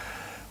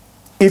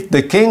 If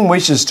the king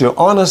wishes to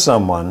honour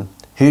someone,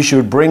 he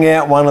should bring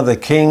out one of the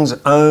king's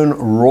own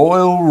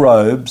royal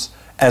robes,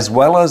 as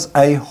well as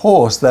a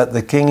horse that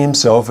the king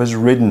himself has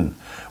ridden,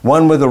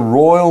 one with a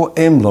royal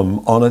emblem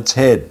on its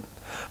head.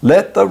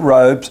 Let the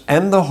robes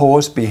and the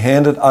horse be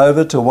handed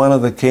over to one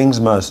of the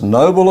king's most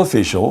noble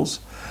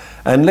officials,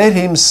 and let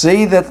him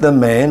see that the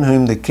man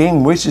whom the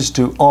king wishes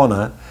to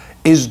honour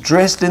is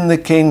dressed in the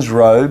king's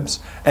robes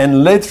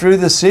and led through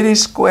the city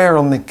square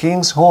on the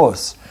king's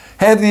horse.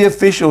 Have the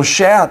officials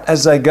shout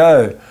as they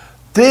go,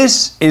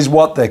 this is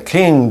what the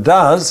king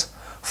does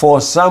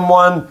for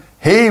someone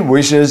he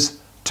wishes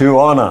to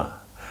honour.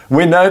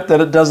 We note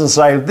that it doesn't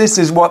say this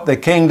is what the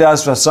king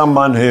does for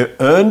someone who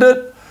earned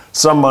it,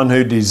 someone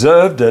who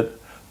deserved it.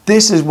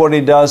 This is what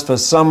he does for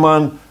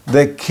someone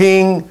the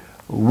king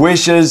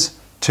wishes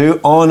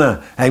to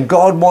honour. And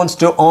God wants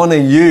to honour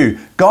you.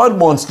 God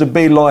wants to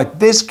be like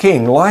this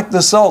king, like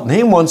the Sultan.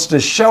 He wants to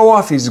show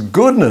off his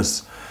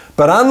goodness.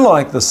 But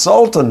unlike the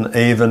Sultan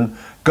even,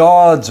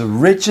 God's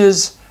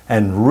riches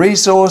and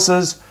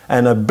resources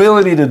and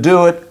ability to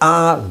do it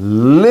are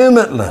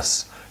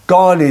limitless.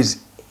 God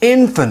is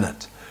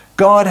infinite.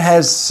 God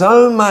has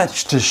so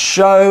much to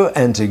show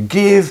and to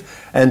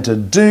give and to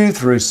do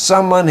through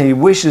someone he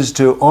wishes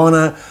to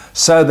honour,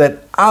 so that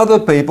other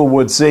people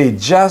would see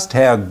just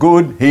how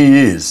good he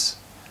is.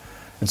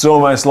 It's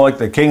almost like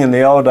the king in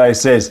the old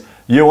days says,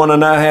 you want to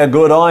know how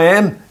good I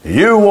am?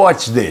 You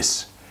watch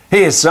this.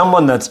 Here's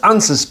someone that's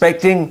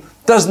unsuspecting,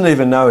 doesn't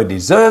even know he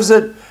deserves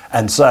it,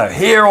 and so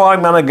here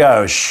I'm going to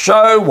go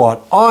show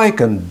what I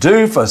can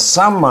do for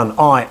someone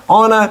I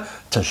honour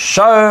to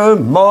show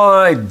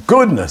my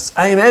goodness.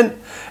 Amen.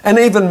 And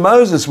even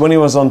Moses, when he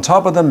was on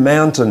top of the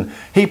mountain,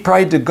 he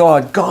prayed to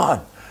God,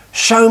 God,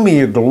 show me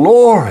your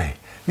glory,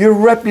 your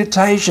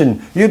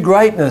reputation, your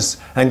greatness.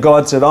 And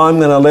God said, I'm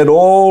going to let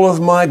all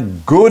of my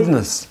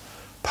goodness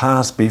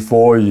pass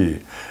before you.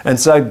 And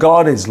so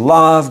God is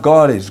love,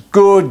 God is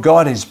good,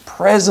 God is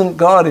present,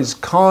 God is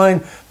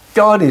kind,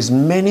 God is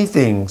many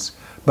things.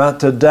 But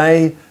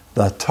today,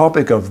 the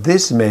topic of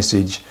this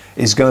message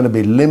is going to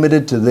be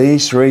limited to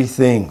these three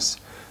things.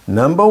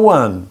 Number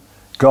one,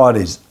 God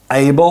is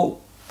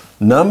able.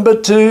 Number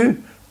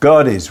two,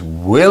 God is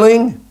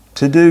willing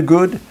to do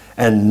good.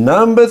 And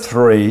number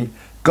three,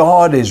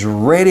 God is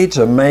ready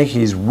to make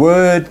His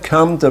word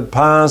come to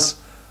pass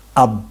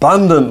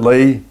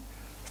abundantly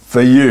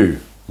for you.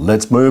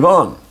 Let's move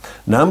on.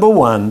 Number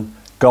one,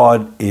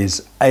 God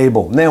is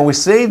able. Now we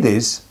see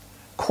this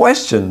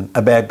question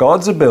about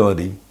God's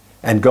ability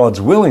and God's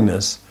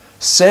willingness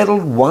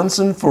settled once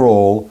and for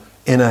all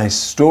in a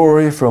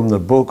story from the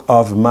book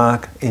of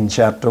Mark in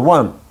chapter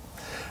 1.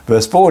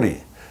 Verse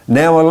 40,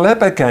 now a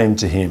leper came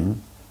to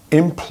him,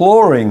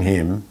 imploring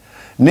him,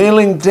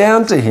 kneeling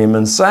down to him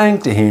and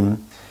saying to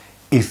him,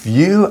 if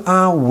you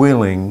are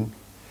willing,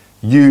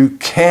 you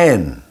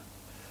can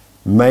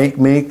make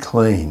me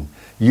clean.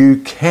 You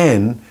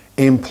can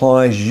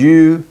implies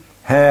you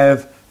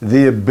have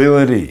the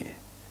ability.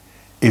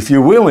 If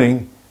you're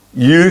willing,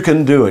 you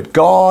can do it.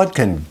 God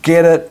can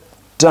get it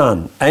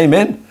done.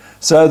 Amen.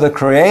 So the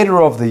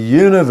creator of the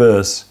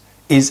universe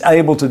is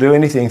able to do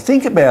anything.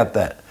 Think about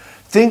that.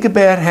 Think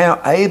about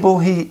how able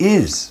He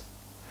is.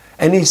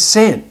 And He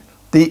sent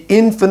the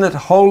infinite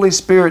Holy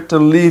Spirit to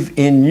live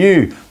in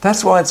you.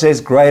 That's why it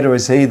says greater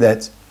is He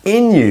that's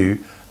in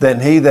you than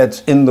he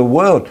that's in the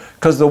world.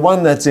 Because the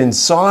one that's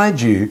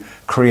inside you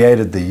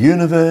created the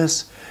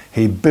universe.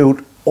 He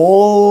built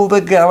all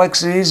the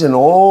galaxies and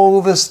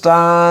all the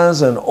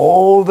stars and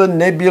all the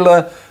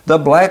nebula, the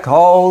black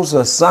holes,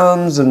 the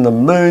suns and the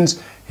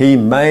moons. He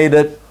made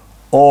it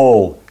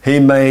all. He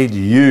made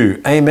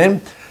you. Amen.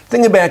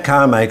 Think about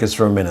car makers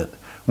for a minute.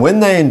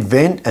 When they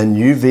invent a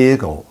new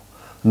vehicle,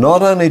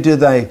 not only do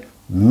they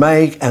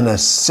make and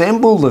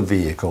assemble the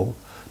vehicle,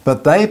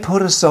 but they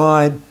put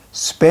aside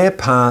spare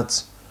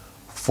parts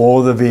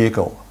for the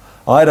vehicle.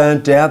 I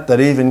don't doubt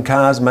that even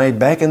cars made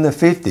back in the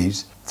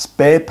 50s,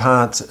 spare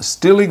parts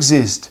still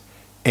exist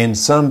in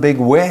some big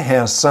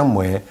warehouse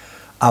somewhere,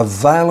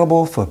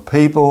 available for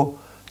people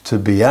to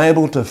be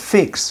able to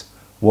fix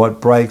what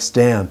breaks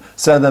down.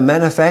 So the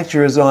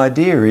manufacturer's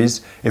idea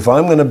is, if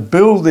I'm going to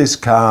build this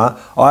car,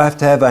 I have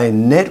to have a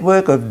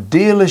network of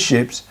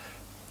dealerships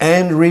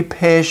and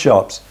repair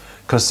shops,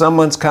 because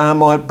someone's car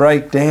might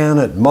break down,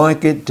 it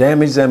might get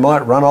damaged, they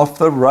might run off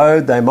the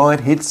road, they might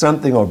hit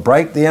something or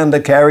break the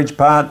undercarriage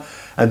part,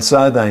 and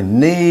so they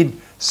need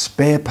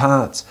spare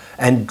parts.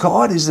 And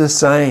God is the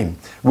same.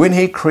 When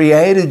He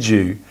created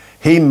you,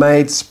 He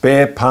made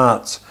spare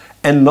parts.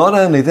 And not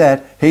only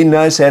that, He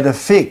knows how to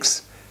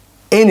fix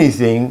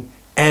anything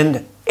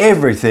and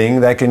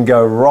everything that can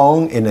go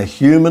wrong in a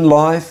human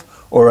life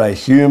or a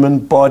human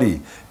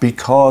body,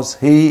 because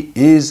He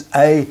is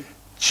a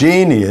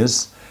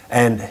genius.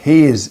 And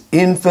He is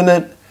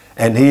infinite,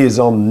 and He is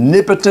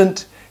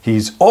omnipotent,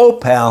 He's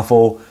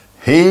all-powerful,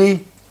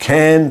 He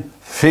can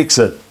fix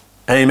it.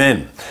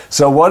 Amen.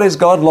 So what is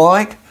God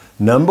like?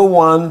 Number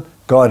one,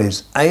 God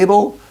is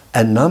able,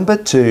 and number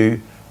two,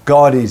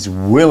 God is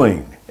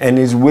willing, and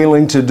is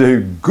willing to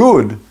do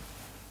good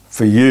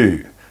for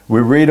you. We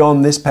read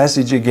on this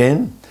passage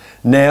again.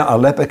 Now a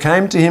leper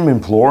came to him,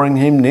 imploring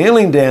him,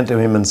 kneeling down to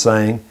him and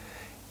saying,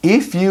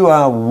 if you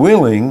are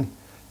willing,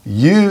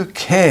 you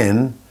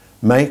can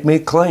make me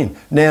clean.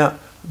 Now,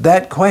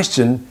 that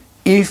question,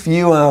 if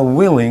you are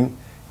willing,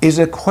 is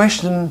a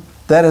question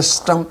that has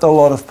stumped a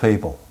lot of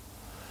people.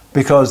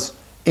 Because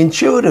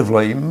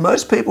intuitively,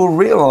 most people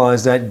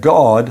realize that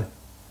God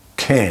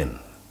can.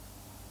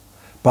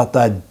 But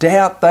the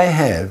doubt they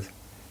have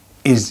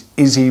is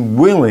He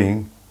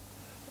willing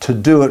to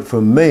do it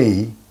for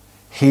me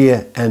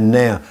here and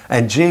now?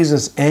 And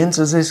Jesus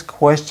answers this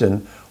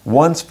question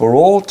once for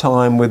all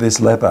time with this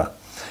leper.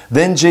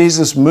 Then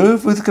Jesus,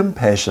 moved with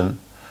compassion,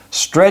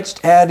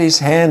 stretched out His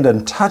hand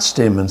and touched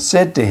him and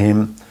said to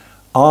him,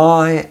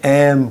 I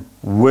am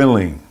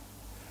willing.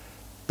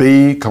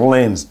 Be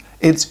cleansed.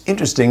 It's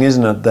interesting,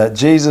 isn't it, that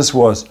Jesus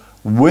was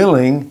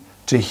willing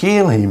to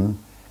heal him,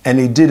 and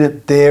He did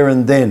it there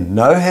and then.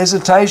 No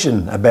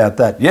hesitation about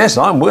that. Yes,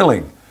 I'm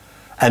willing.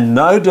 And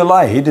no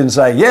delay. He didn't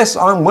say, yes,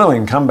 I'm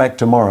willing, come back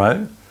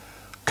tomorrow.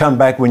 Come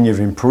back when you've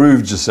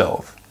improved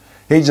yourself.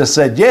 He just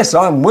said, yes,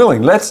 I'm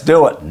willing. Let's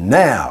do it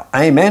now.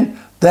 Amen.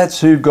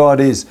 That's who God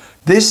is.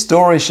 This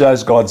story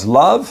shows God's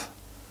love,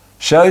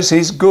 shows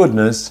His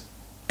goodness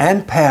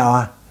and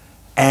power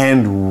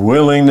and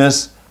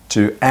willingness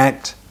to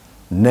act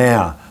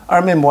now. I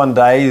remember one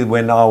day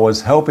when I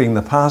was helping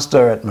the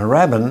pastor at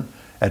Moorabbin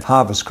at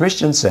Harvest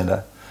Christian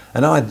Centre,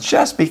 and I had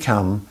just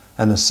become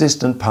an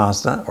assistant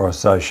pastor or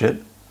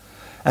associate.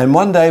 And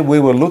one day we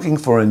were looking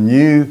for a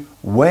new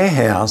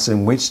warehouse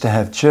in which to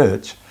have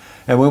church.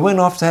 And we went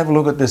off to have a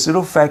look at this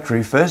little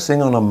factory first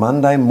thing on a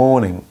Monday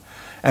morning.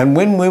 And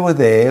when we were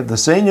there, the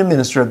senior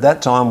minister at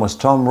that time was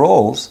Tom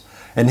Rawls,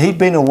 and he'd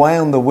been away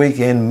on the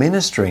weekend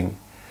ministering.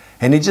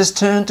 And he just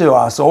turned to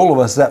us, all of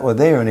us that were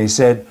there, and he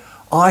said,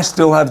 I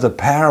still have the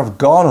power of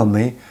God on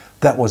me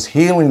that was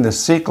healing the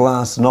sick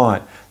last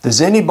night. Does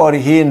anybody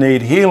here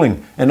need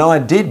healing? And I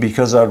did,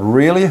 because I'd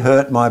really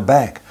hurt my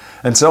back.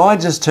 And so I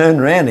just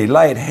turned around, he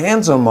laid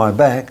hands on my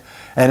back,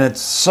 and it's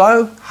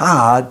so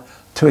hard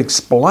to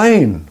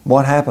explain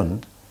what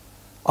happened.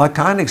 I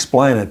can't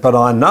explain it, but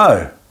I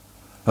know.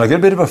 I get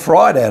a bit of a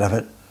fright out of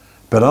it,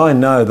 but I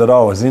know that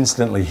I was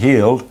instantly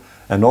healed,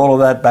 and all of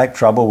that back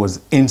trouble was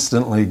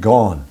instantly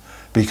gone,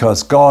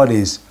 because God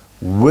is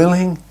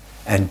willing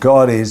and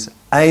God is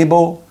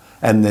able,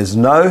 and there's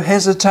no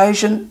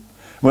hesitation.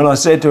 When I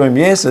said to him,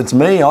 yes, it's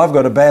me, I've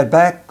got a bad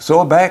back,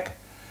 sore back,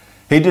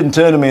 he didn't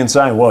turn to me and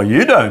say, well,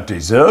 you don't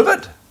deserve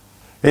it.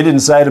 He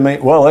didn't say to me,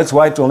 well, let's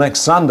wait till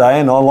next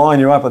Sunday and I'll line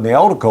you up at the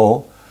altar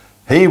call.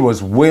 He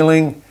was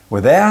willing,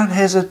 without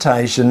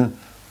hesitation,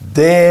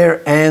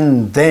 there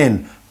and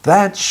then.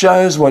 That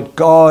shows what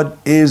God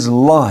is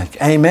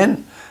like.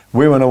 Amen.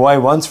 We went away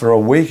once for a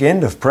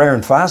weekend of prayer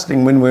and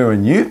fasting when we were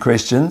new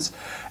Christians,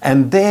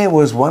 and there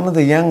was one of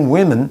the young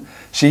women.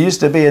 She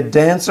used to be a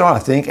dancer, I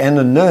think, and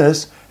a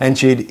nurse, and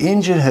she'd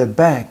injured her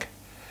back.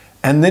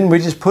 And then we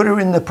just put her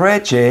in the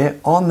prayer chair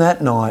on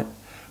that night.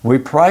 We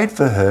prayed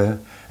for her,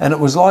 and it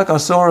was like I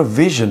saw a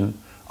vision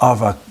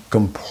of a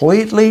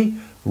completely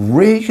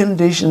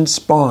reconditioned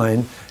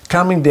spine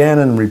coming down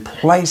and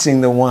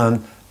replacing the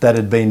one that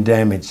had been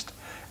damaged.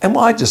 And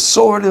I just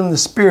saw it in the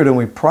spirit, and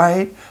we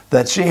prayed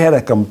that she had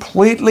a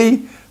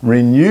completely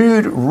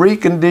renewed,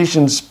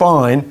 reconditioned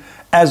spine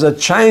as a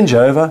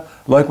changeover,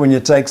 like when you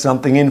take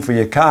something in for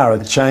your car, a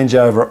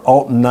changeover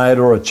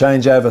alternator or a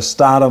changeover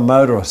starter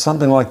motor or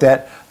something like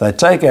that. They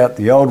take out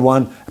the old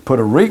one, put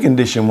a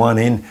reconditioned one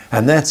in,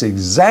 and that's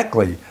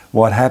exactly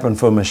what happened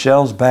for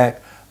Michelle's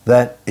back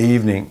that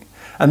evening.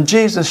 And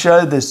Jesus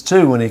showed this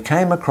too when he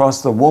came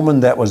across the woman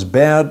that was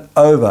bowed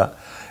over.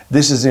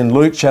 This is in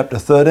Luke chapter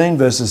 13,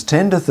 verses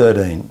 10 to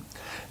 13.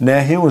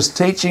 Now he was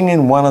teaching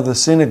in one of the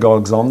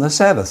synagogues on the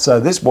Sabbath. So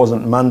this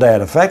wasn't Monday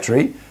at a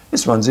factory,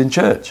 this one's in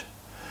church.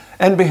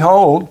 And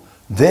behold,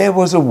 there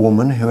was a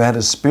woman who had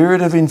a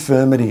spirit of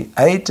infirmity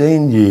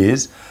 18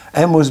 years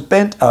and was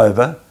bent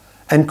over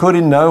and could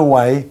in no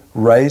way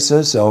raise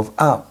herself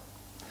up.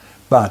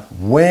 But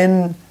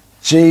when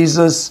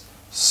Jesus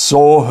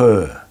saw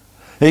her,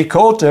 he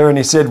called to her and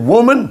he said,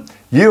 Woman,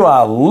 you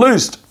are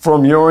loosed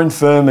from your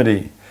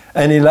infirmity.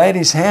 And he laid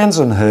his hands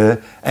on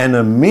her, and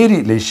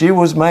immediately she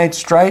was made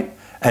straight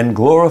and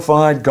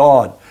glorified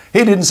God. He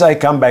didn't say,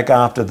 come back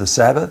after the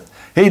Sabbath.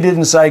 He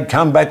didn't say,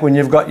 come back when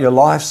you've got your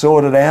life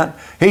sorted out.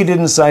 He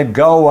didn't say,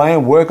 go away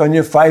and work on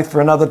your faith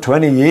for another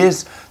 20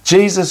 years.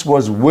 Jesus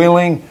was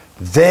willing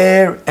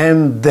there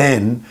and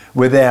then,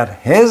 without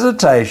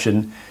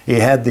hesitation. He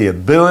had the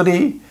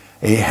ability,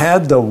 he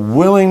had the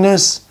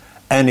willingness,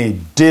 and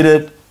he did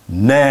it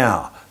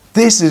now.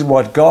 This is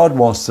what God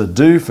wants to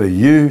do for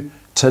you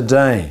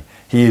today.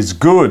 He is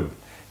good.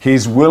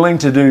 He's willing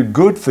to do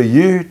good for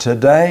you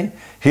today.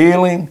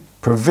 Healing,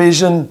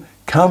 provision,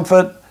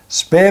 comfort,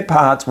 spare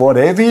parts,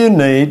 whatever you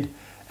need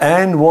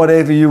and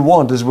whatever you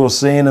want, as we'll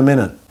see in a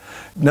minute.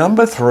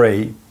 Number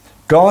 3,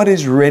 God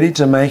is ready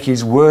to make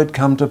his word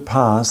come to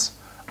pass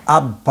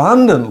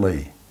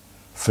abundantly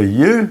for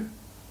you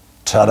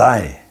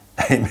today.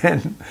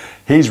 Amen.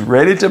 He's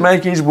ready to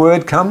make his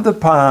word come to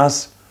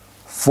pass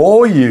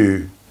for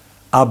you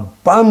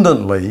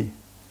abundantly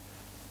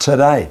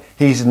today.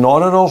 He's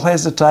not at all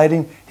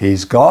hesitating.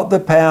 He's got the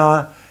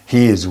power.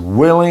 He is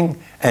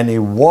willing, and he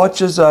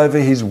watches over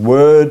his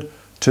word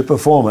to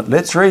perform it.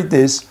 Let's read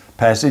this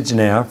passage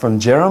now from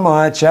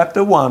Jeremiah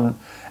chapter 1,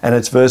 and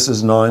it's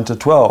verses 9 to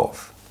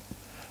 12.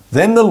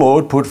 Then the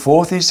Lord put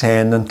forth his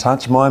hand and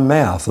touched my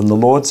mouth, and the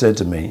Lord said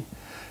to me,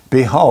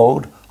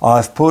 Behold,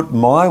 I've put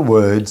my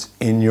words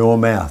in your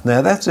mouth.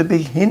 Now that's a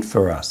big hint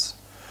for us.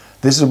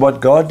 This is what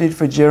God did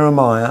for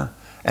Jeremiah,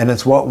 and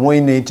it's what we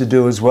need to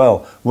do as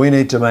well. We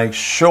need to make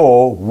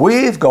sure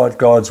we've got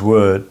God's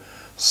word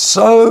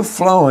so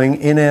flowing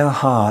in our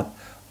heart,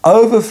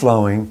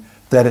 overflowing,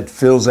 that it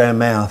fills our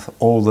mouth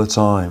all the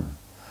time.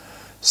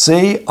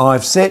 See,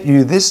 I've set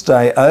you this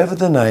day over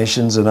the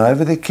nations and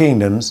over the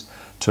kingdoms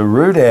to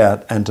root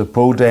out and to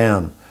pull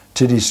down,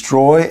 to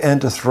destroy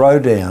and to throw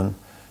down,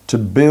 to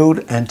build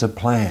and to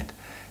plant.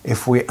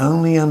 If we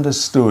only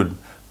understood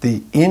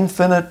the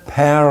infinite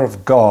power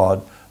of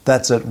God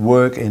that's at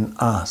work in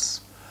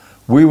us,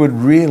 we would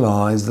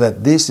realize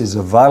that this is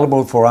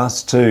available for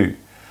us too,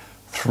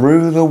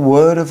 through the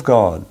Word of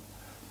God,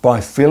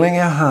 by filling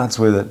our hearts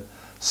with it,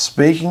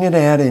 speaking it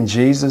out in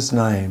Jesus'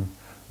 name.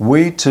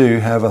 We too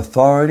have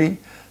authority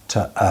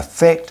to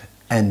affect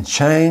and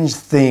change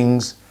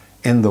things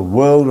in the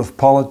world of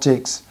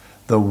politics,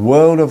 the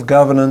world of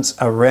governance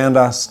around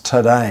us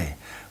today.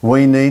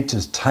 We need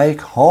to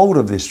take hold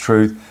of this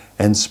truth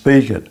and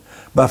speak it.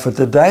 But for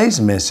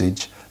today's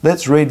message,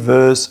 let's read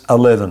verse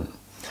 11.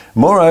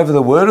 Moreover,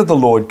 the word of the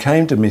Lord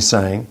came to me,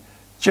 saying,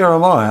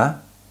 Jeremiah,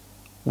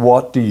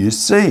 what do you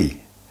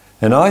see?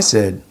 And I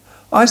said,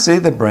 I see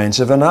the branch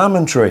of an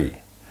almond tree.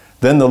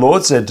 Then the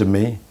Lord said to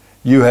me,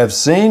 you have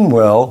seen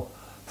well,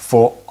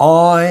 for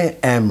I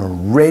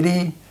am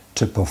ready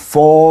to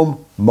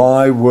perform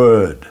my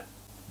word.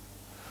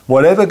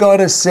 Whatever God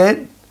has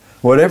said,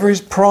 whatever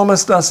He's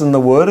promised us in the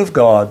Word of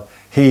God,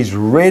 He's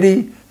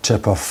ready to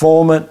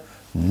perform it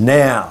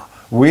now.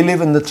 We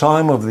live in the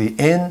time of the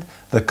end,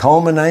 the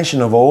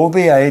culmination of all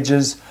the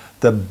ages,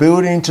 the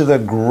building to the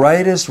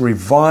greatest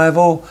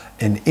revival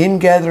and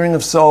ingathering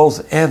of souls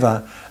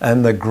ever,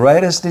 and the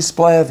greatest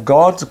display of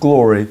God's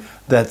glory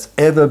that's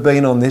ever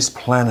been on this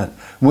planet.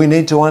 We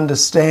need to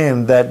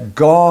understand that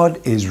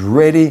God is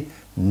ready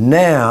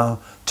now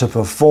to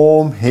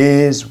perform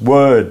His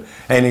word,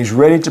 and He's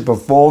ready to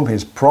perform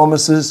His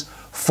promises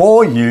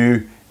for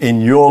you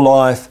in your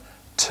life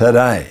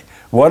today.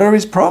 What are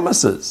His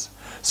promises?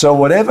 So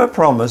whatever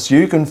promise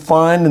you can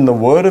find in the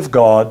Word of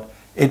God,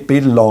 it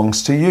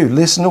belongs to you.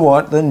 Listen to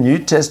what the New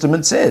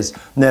Testament says.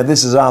 Now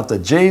this is after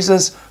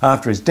Jesus,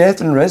 after His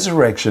death and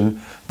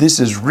resurrection. This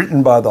is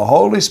written by the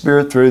Holy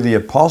Spirit through the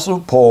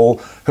Apostle Paul,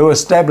 who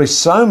established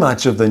so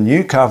much of the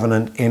New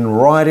Covenant in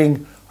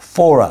writing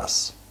for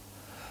us.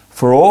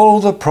 For all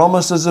the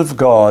promises of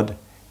God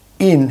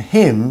in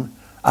Him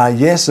are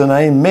yes and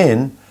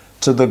amen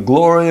to the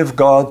glory of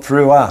God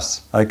through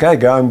us. Okay,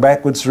 going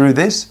backwards through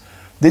this.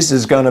 This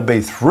is going to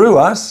be through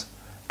us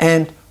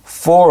and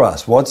for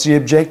us. What's the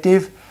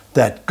objective?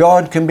 That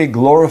God can be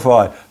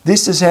glorified.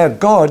 This is how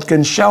God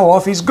can show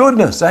off His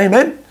goodness.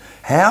 Amen?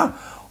 How?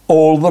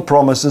 All the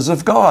promises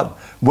of God.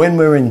 When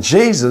we're in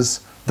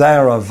Jesus, they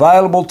are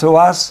available to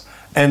us,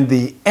 and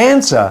the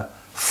answer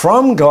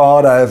from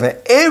God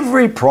over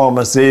every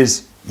promise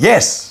is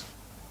yes.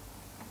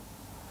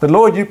 But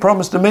Lord, you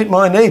promised to meet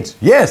my needs.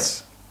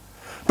 Yes.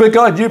 But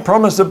God, you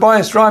promised that by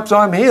Your stripes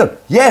I'm healed.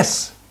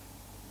 Yes.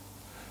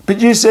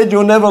 But you said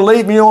you'll never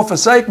leave me or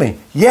forsake me.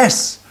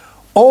 Yes.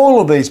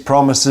 All of these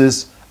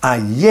promises are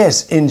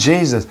yes in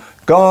Jesus.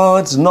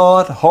 God's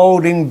not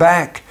holding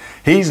back.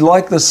 He's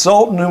like the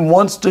Sultan who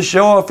wants to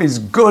show off his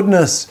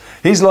goodness.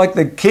 He's like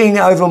the king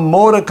over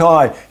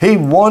Mordecai. He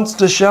wants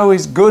to show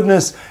his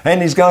goodness,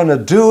 and he's going to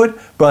do it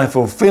by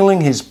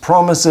fulfilling his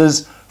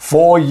promises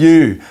for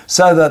you,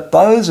 so that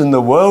those in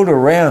the world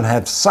around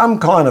have some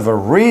kind of a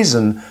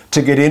reason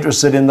to get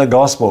interested in the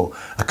gospel.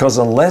 Because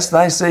unless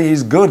they see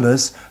his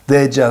goodness,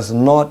 they're just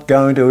not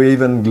going to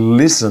even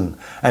listen.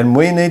 And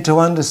we need to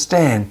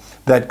understand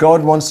that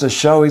God wants to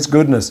show his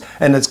goodness,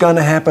 and it's going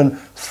to happen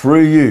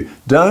through you.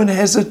 Don't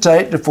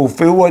hesitate to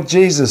fulfill what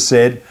Jesus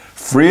said.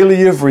 Freely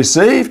you've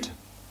received,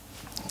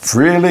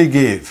 freely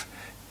give.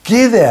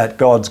 Give out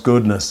God's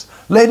goodness.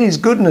 Let his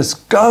goodness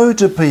go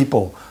to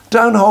people.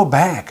 Don't hold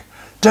back.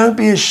 Don't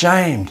be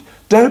ashamed.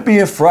 Don't be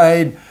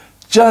afraid.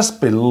 Just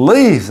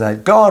believe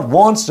that God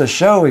wants to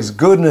show his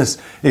goodness.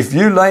 If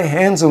you lay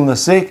hands on the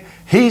sick,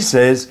 he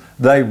says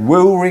they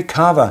will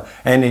recover,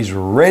 and he's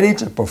ready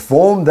to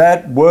perform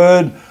that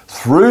word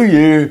through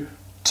you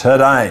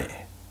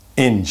today,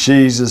 in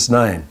Jesus'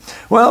 name.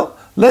 Well,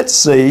 let's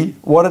see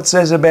what it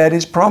says about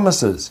his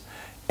promises.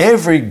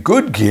 Every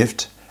good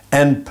gift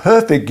and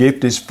perfect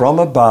gift is from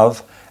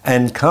above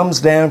and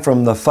comes down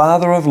from the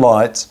Father of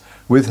lights,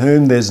 with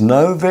whom there's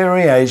no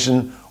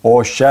variation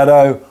or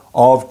shadow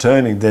of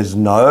turning. There's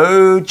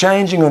no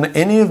changing on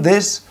any of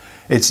this.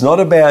 It's not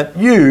about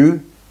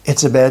you,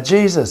 it's about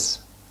Jesus.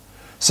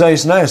 So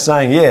it's no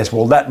saying, yes,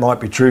 well, that might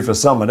be true for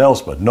someone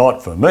else, but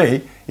not for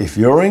me. If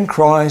you're in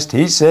Christ,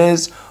 he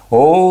says,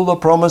 all the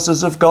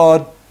promises of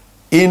God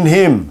in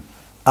him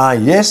are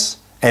yes,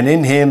 and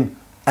in him,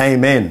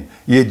 amen.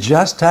 You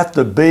just have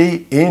to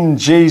be in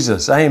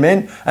Jesus,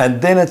 amen.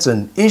 And then it's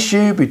an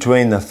issue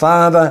between the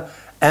Father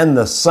and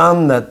the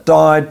Son that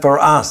died for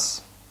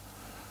us.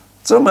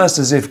 It's almost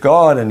as if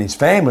God and his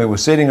family were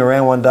sitting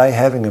around one day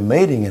having a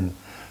meeting, and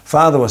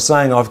Father was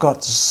saying, I've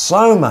got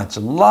so much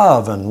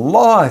love and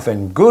life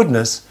and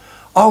goodness,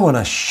 I want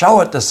to show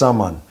it to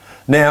someone.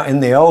 Now, in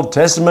the Old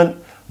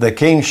Testament, the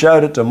king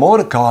showed it to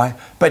Mordecai,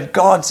 but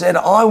God said,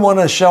 I want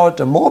to show it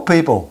to more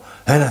people.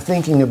 And I'm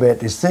thinking about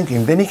this,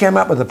 then he came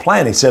up with a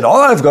plan. He said,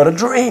 I've got a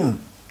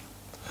dream.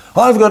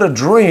 I've got a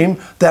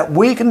dream that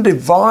we can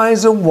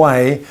devise a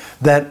way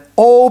that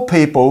all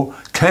people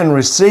can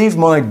receive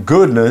my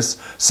goodness,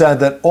 so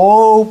that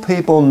all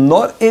people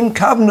not in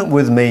covenant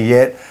with me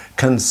yet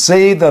can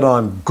see that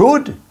I'm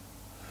good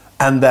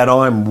and that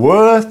I'm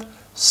worth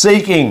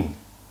seeking.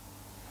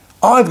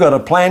 I've got a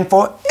plan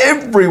for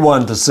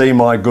everyone to see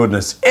my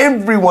goodness,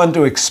 everyone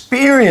to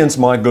experience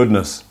my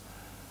goodness.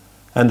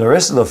 And the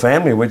rest of the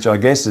family, which I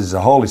guess is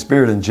the Holy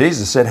Spirit and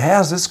Jesus, said,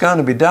 how's this going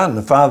to be done? And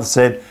the Father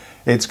said,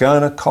 it's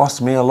going to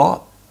cost me a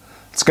lot.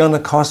 It's going to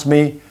cost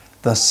me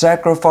the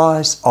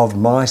sacrifice of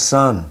my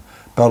Son.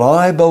 But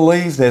I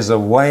believe there's a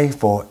way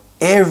for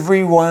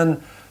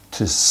everyone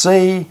to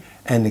see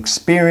and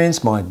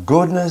experience my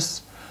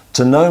goodness,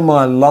 to know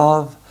my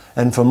love,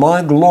 and for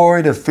my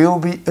glory to fill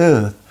the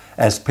earth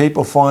as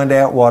people find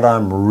out what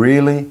I'm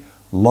really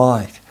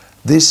like.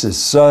 This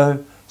is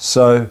so,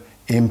 so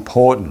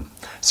important.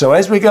 So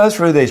as we go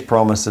through these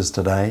promises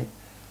today,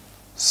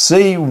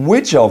 see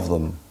which of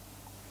them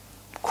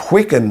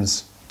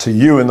quickens to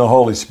you in the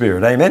Holy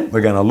Spirit. Amen?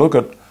 We're going to look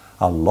at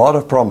a lot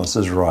of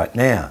promises right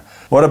now.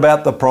 What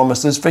about the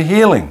promises for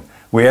healing?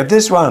 We have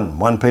this one,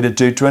 1 Peter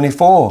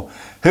 2:24,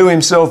 who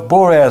himself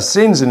bore our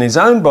sins in his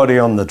own body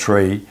on the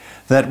tree,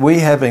 that we,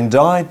 having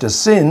died to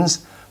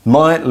sins,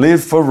 might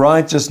live for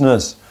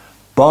righteousness,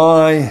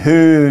 by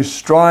whose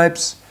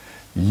stripes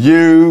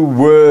you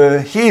were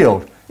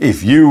healed.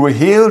 If you were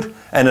healed,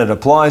 and it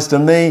applies to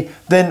me,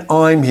 then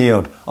I'm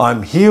healed.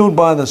 I'm healed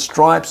by the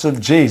stripes of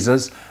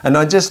Jesus, and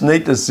I just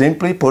need to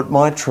simply put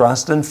my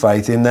trust and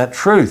faith in that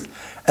truth.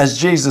 As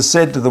Jesus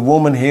said to the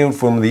woman healed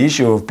from the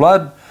issue of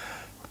blood,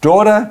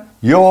 "Daughter,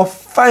 your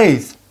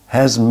faith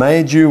has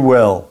made you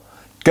well.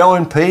 Go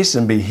in peace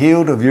and be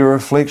healed of your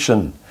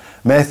affliction."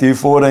 Matthew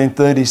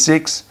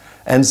 14:36,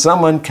 and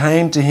someone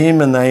came to him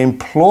and they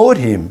implored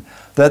him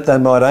that they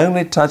might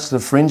only touch the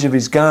fringe of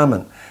his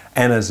garment,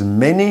 and as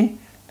many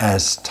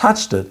as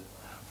touched it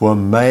were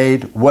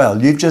made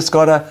well. You've just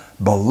got to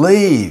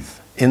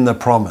believe in the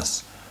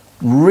promise.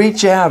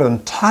 Reach out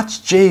and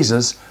touch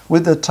Jesus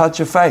with the touch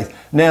of faith.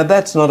 Now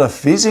that's not a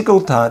physical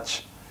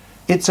touch,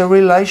 it's a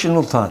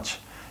relational touch.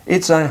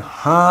 It's a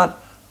heart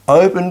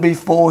open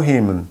before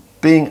him and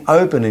being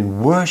open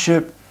in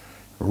worship,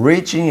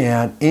 reaching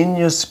out in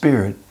your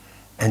spirit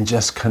and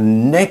just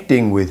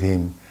connecting with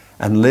him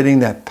and letting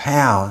that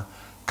power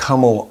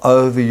come all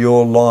over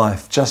your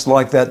life, just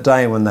like that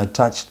day when they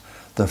touched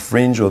the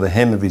fringe or the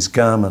hem of his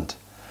garment.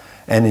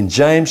 And in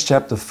James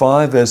chapter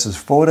 5 verses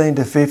 14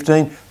 to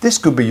 15, this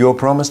could be your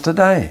promise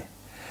today.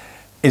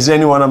 Is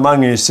anyone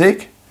among you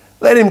sick?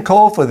 Let him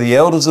call for the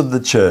elders of the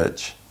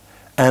church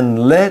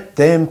and let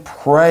them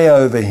pray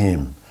over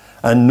him,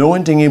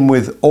 anointing him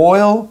with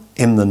oil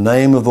in the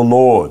name of the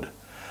Lord.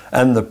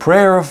 And the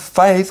prayer of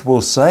faith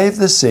will save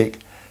the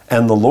sick,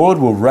 and the Lord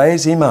will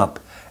raise him up.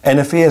 And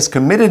if he has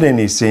committed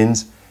any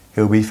sins,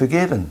 he'll be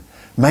forgiven.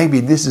 Maybe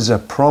this is a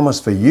promise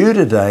for you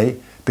today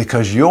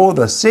because you're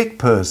the sick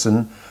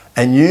person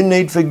and you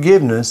need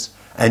forgiveness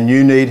and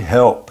you need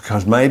help,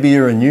 because maybe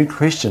you're a new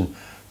Christian.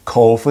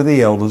 Call for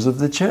the elders of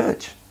the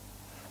church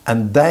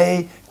and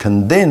they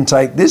can then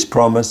take this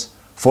promise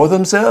for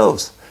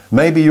themselves.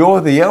 Maybe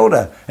you're the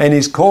elder and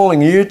he's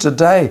calling you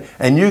today,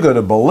 and you've got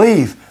to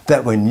believe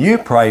that when you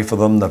pray for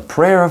them, the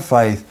prayer of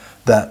faith,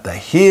 that the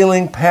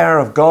healing power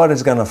of God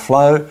is going to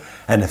flow,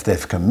 and if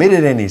they've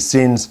committed any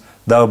sins,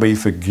 they'll be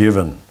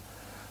forgiven.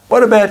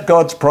 What about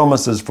God's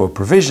promises for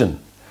provision?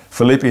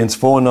 Philippians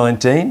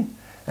 4:19,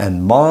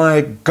 and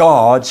my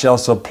God shall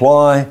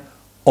supply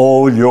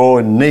all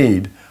your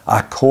need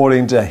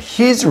according to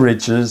his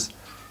riches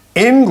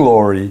in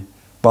glory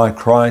by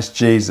Christ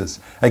Jesus.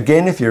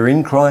 Again, if you're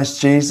in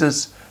Christ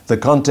Jesus, the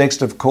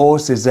context, of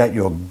course, is that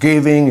you're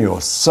giving,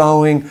 you're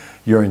sowing,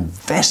 you're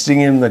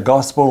investing in the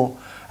gospel,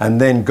 and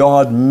then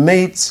God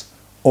meets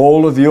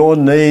all of your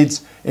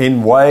needs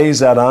in ways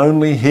that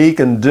only he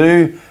can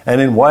do,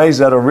 and in ways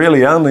that are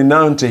really only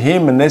known to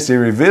him unless he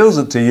reveals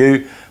it to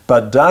you.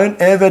 But don't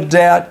ever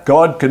doubt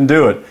God can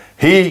do it.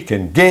 He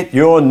can get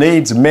your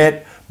needs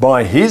met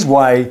by his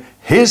way,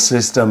 his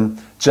system.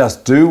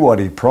 Just do what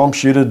he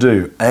prompts you to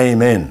do.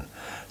 Amen.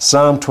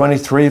 Psalm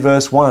 23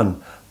 verse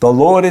 1, the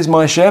Lord is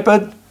my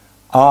shepherd,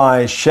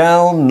 I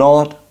shall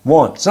not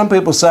want. Some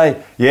people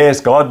say,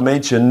 yes, God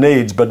meets your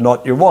needs, but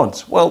not your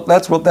wants. Well,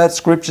 that's what that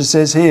scripture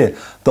says here.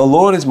 The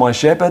Lord is my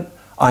shepherd,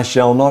 I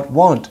shall not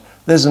want.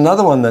 There's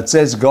another one that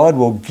says God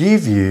will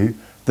give you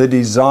the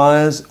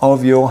desires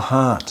of your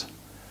heart.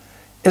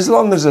 As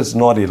long as it's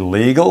not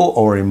illegal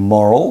or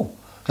immoral,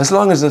 as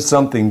long as it's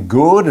something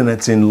good and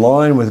it's in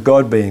line with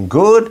God being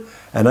good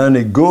and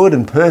only good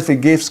and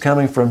perfect gifts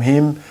coming from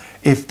him,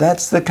 if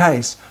that's the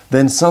case,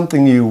 then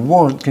something you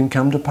want can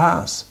come to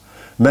pass.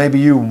 Maybe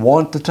you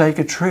want to take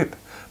a trip.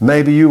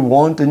 Maybe you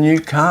want a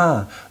new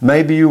car.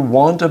 Maybe you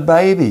want a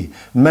baby.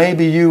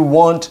 Maybe you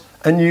want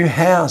a new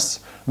house.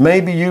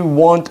 Maybe you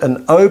want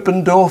an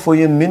open door for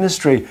your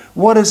ministry.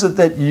 What is it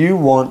that you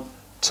want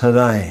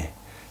today?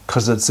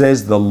 Because it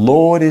says, the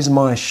Lord is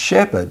my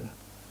shepherd,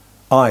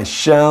 I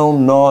shall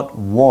not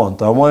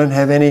want. I won't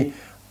have any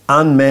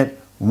unmet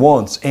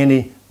wants,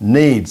 any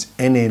needs,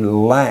 any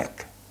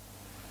lack.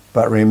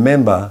 But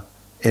remember,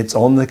 it's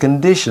on the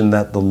condition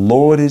that the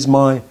Lord is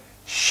my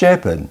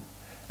shepherd,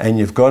 and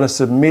you've got to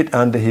submit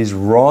under his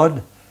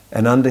rod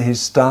and under his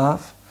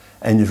staff,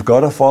 and you've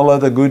got to follow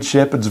the good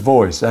shepherd's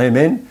voice.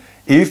 Amen.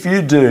 If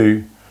you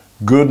do,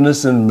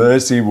 goodness and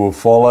mercy will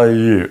follow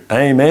you.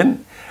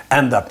 Amen.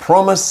 And the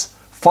promise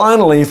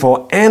finally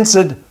for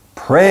answered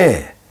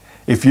prayer.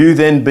 If you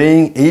then,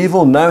 being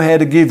evil, know how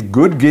to give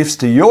good gifts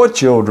to your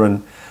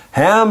children,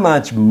 how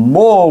much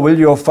more will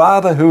your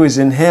Father who is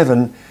in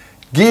heaven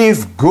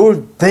give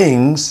good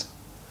things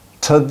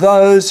to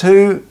those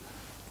who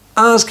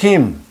ask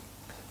him?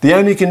 The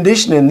only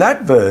condition in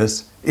that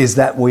verse is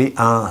that we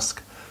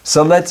ask.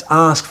 So let's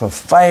ask for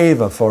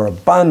favour, for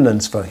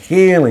abundance, for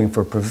healing,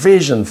 for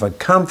provision, for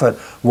comfort.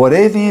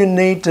 Whatever you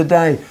need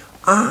today,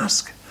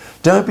 ask.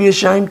 Don't be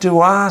ashamed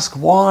to ask.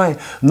 Why?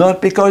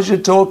 Not because you're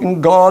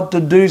talking God to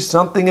do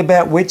something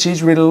about which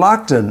He's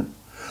reluctant,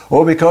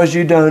 or because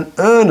you don't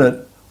earn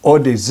it or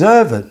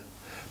deserve it,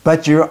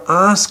 but you're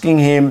asking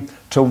Him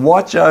to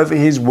watch over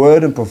His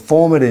word and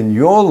perform it in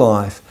your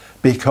life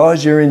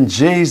because you're in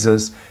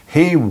Jesus.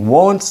 He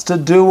wants to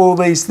do all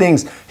these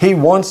things. He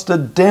wants to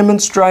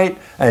demonstrate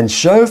and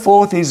show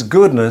forth His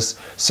goodness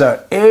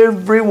so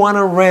everyone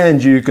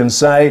around you can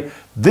say,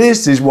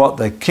 this is what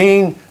the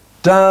King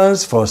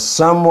does for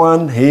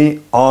someone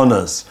He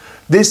honors.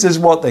 This is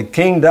what the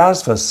King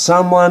does for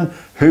someone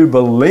who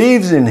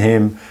believes in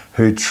Him,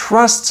 who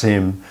trusts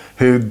Him,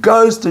 who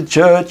goes to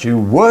church,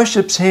 who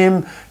worships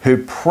Him,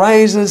 who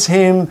praises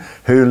Him,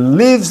 who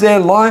lives their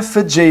life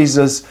for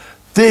Jesus.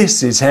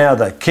 This is how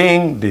the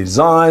King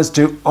desires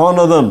to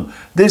honor them.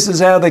 This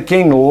is how the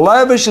King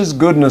lavishes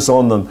goodness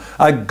on them.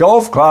 A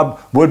golf club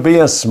would be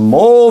a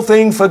small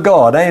thing for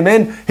God.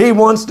 Amen. He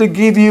wants to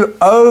give you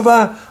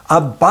over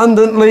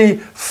abundantly,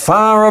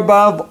 far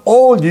above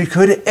all you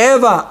could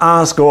ever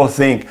ask or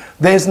think.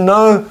 There's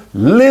no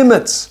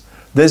limits.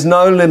 There's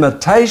no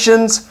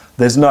limitations.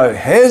 There's no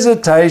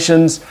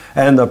hesitations.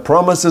 And the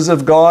promises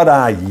of God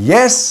are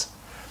yes,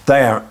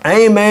 they are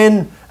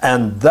amen,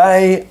 and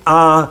they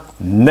are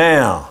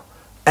now.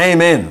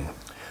 Amen.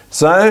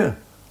 So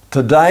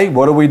today,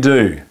 what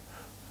do?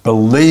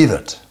 Believe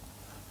it.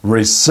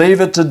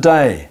 Receive it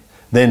today.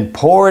 Then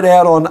pour it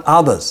out on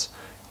others.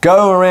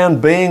 Go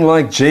around being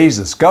like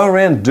Jesus. Go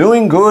around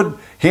doing good,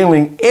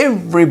 healing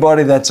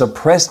everybody that's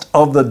oppressed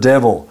of the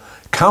devil.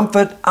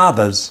 Comfort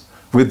others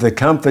with the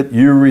comfort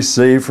you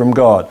receive from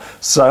God.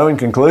 So in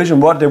conclusion,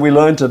 what did we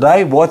learn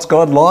today? What's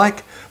God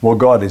like? Well,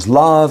 God is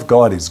love,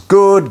 God is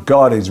good,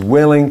 God is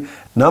willing.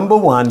 Number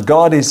one,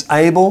 God is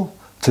able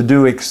to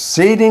do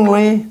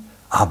exceedingly,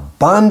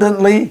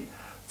 abundantly,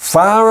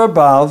 far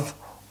above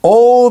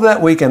all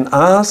that we can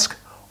ask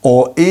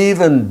or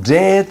even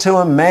dare to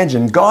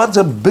imagine. God's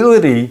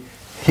ability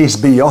is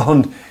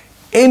beyond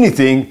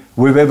anything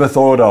we've ever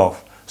thought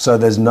of. So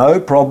there's no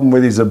problem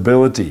with His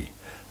ability.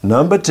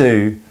 Number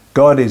two,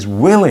 God is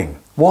willing.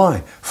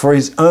 Why? For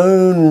His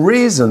own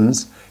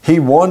reasons. He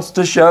wants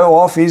to show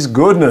off His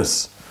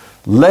goodness.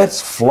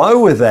 Let's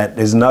flow with that.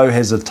 There's no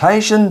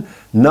hesitation,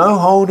 no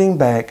holding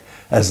back.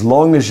 As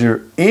long as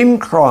you're in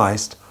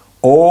Christ,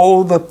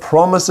 all the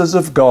promises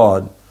of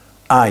God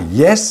are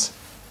yes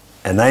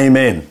and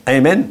amen.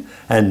 Amen.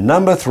 And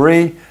number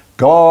three,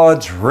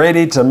 God's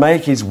ready to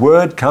make His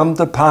word come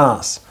to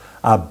pass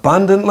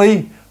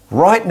abundantly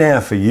right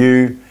now for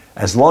you.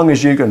 As long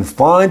as you can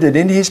find it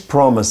in His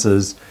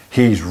promises,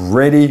 He's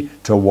ready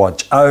to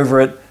watch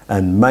over it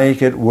and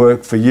make it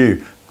work for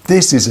you.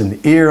 This is an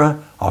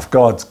era of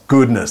God's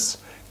goodness.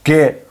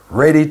 Get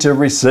ready to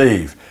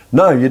receive.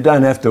 No, you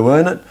don't have to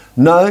earn it.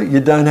 No, you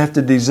don't have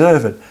to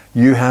deserve it.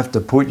 You have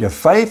to put your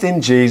faith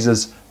in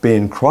Jesus, be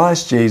in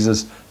Christ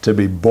Jesus, to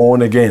be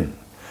born again.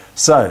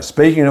 So,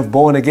 speaking of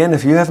born again,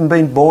 if you haven't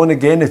been born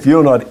again, if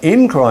you're not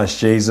in Christ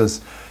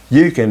Jesus,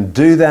 you can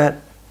do that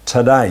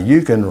today.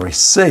 You can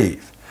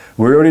receive.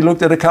 We already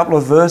looked at a couple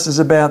of verses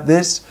about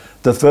this.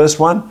 The first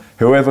one,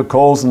 whoever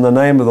calls in the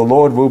name of the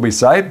Lord will be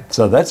saved.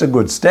 So that's a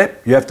good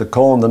step. You have to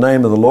call in the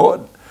name of the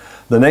Lord.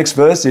 The next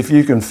verse, if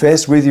you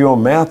confess with your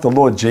mouth the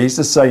Lord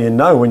Jesus, so you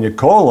know when you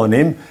call on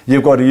Him,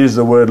 you've got to use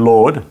the word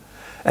Lord.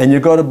 And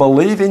you've got to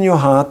believe in your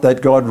heart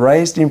that God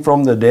raised Him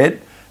from the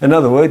dead. In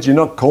other words, you're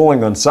not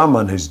calling on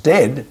someone who's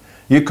dead.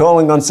 You're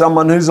calling on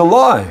someone who's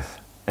alive.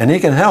 And He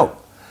can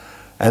help.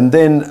 And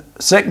then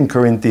 2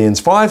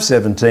 Corinthians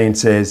 5:17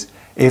 says,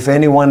 if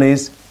anyone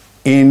is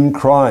in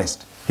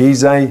Christ,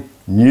 he's a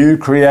new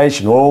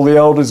creation. All the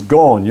old is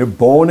gone. You're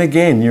born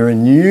again. You're a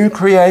new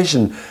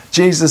creation.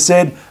 Jesus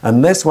said,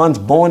 unless one's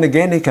born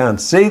again, he can't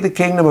see the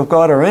kingdom of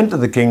God or enter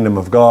the kingdom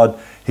of God.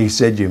 He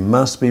said, you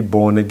must be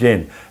born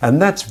again.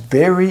 And that's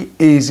very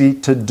easy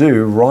to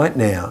do right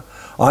now.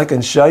 I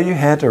can show you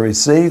how to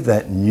receive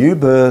that new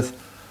birth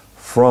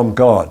from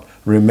God.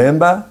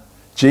 Remember,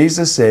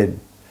 Jesus said,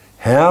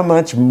 how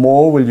much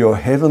more will your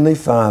heavenly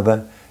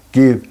Father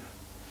give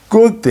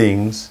good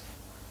things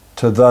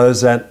to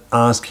those that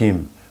ask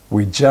Him?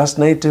 We just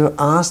need to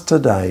ask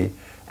today,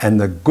 and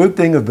the good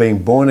thing of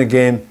being born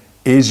again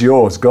is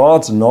yours.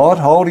 God's not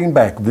holding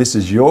back. This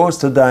is yours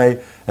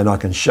today, and I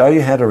can show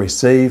you how to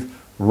receive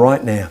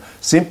right now.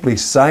 Simply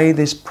say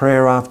this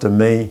prayer after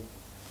me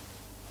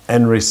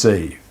and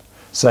receive.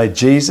 Say,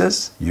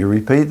 Jesus, you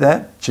repeat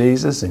that,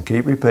 Jesus, and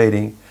keep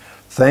repeating.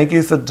 Thank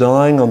you for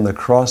dying on the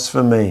cross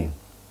for me.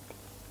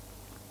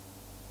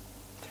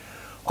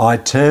 I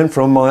turn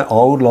from my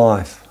old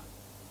life.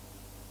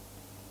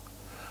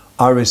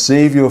 I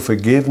receive your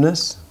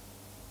forgiveness.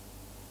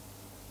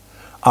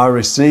 I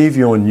receive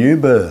your new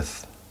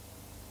birth.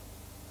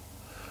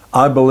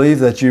 I believe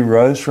that you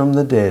rose from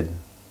the dead.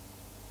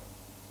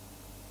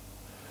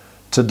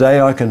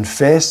 Today I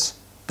confess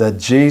that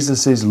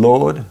Jesus is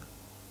Lord,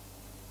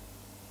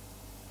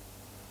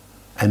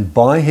 and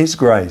by His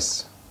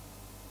grace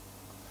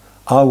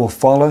I will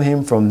follow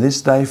Him from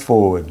this day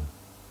forward.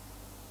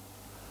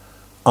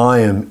 I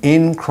am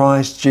in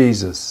Christ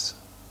Jesus.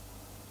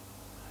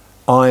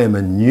 I am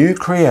a new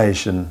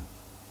creation.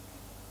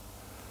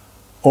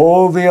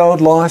 All the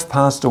old life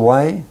passed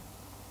away.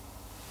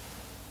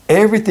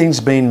 Everything's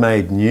been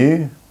made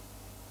new.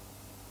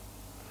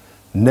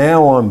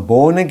 Now I'm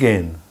born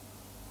again.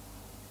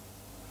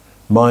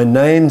 My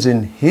name's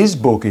in His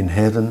book in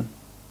heaven.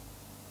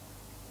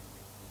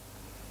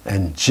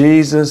 And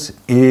Jesus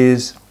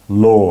is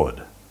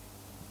Lord.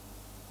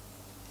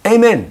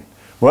 Amen.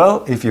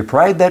 Well, if you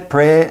prayed that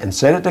prayer and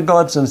said it to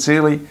God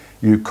sincerely,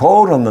 you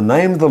called on the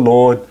name of the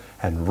Lord,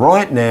 and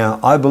right now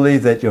I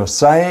believe that you're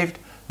saved,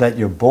 that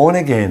you're born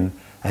again,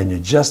 and you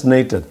just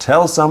need to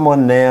tell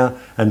someone now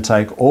and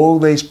take all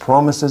these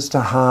promises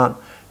to heart,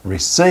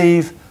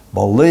 receive,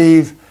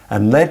 believe,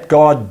 and let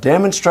God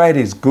demonstrate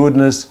His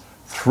goodness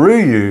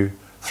through you,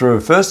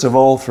 first of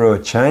all, through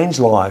a changed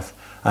life,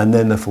 and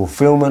then the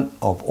fulfillment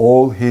of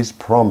all His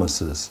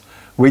promises,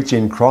 which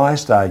in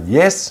Christ are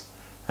yes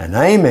and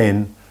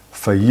amen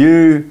for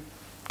you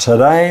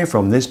today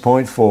from this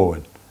point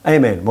forward.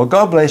 Amen. Well,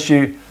 God bless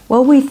you.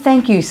 Well, we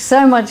thank you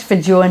so much for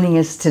joining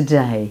us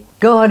today.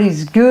 God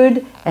is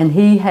good and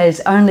He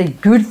has only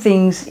good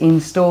things in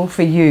store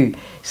for you.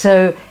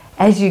 So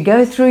as you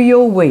go through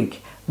your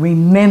week,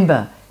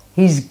 remember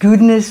His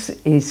goodness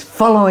is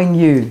following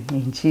you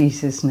in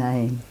Jesus'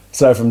 name.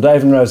 So from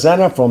Dave and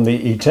Rosanna from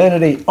the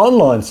Eternity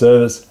Online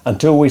Service,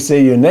 until we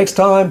see you next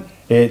time,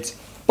 it's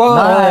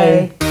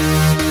bye. Bye.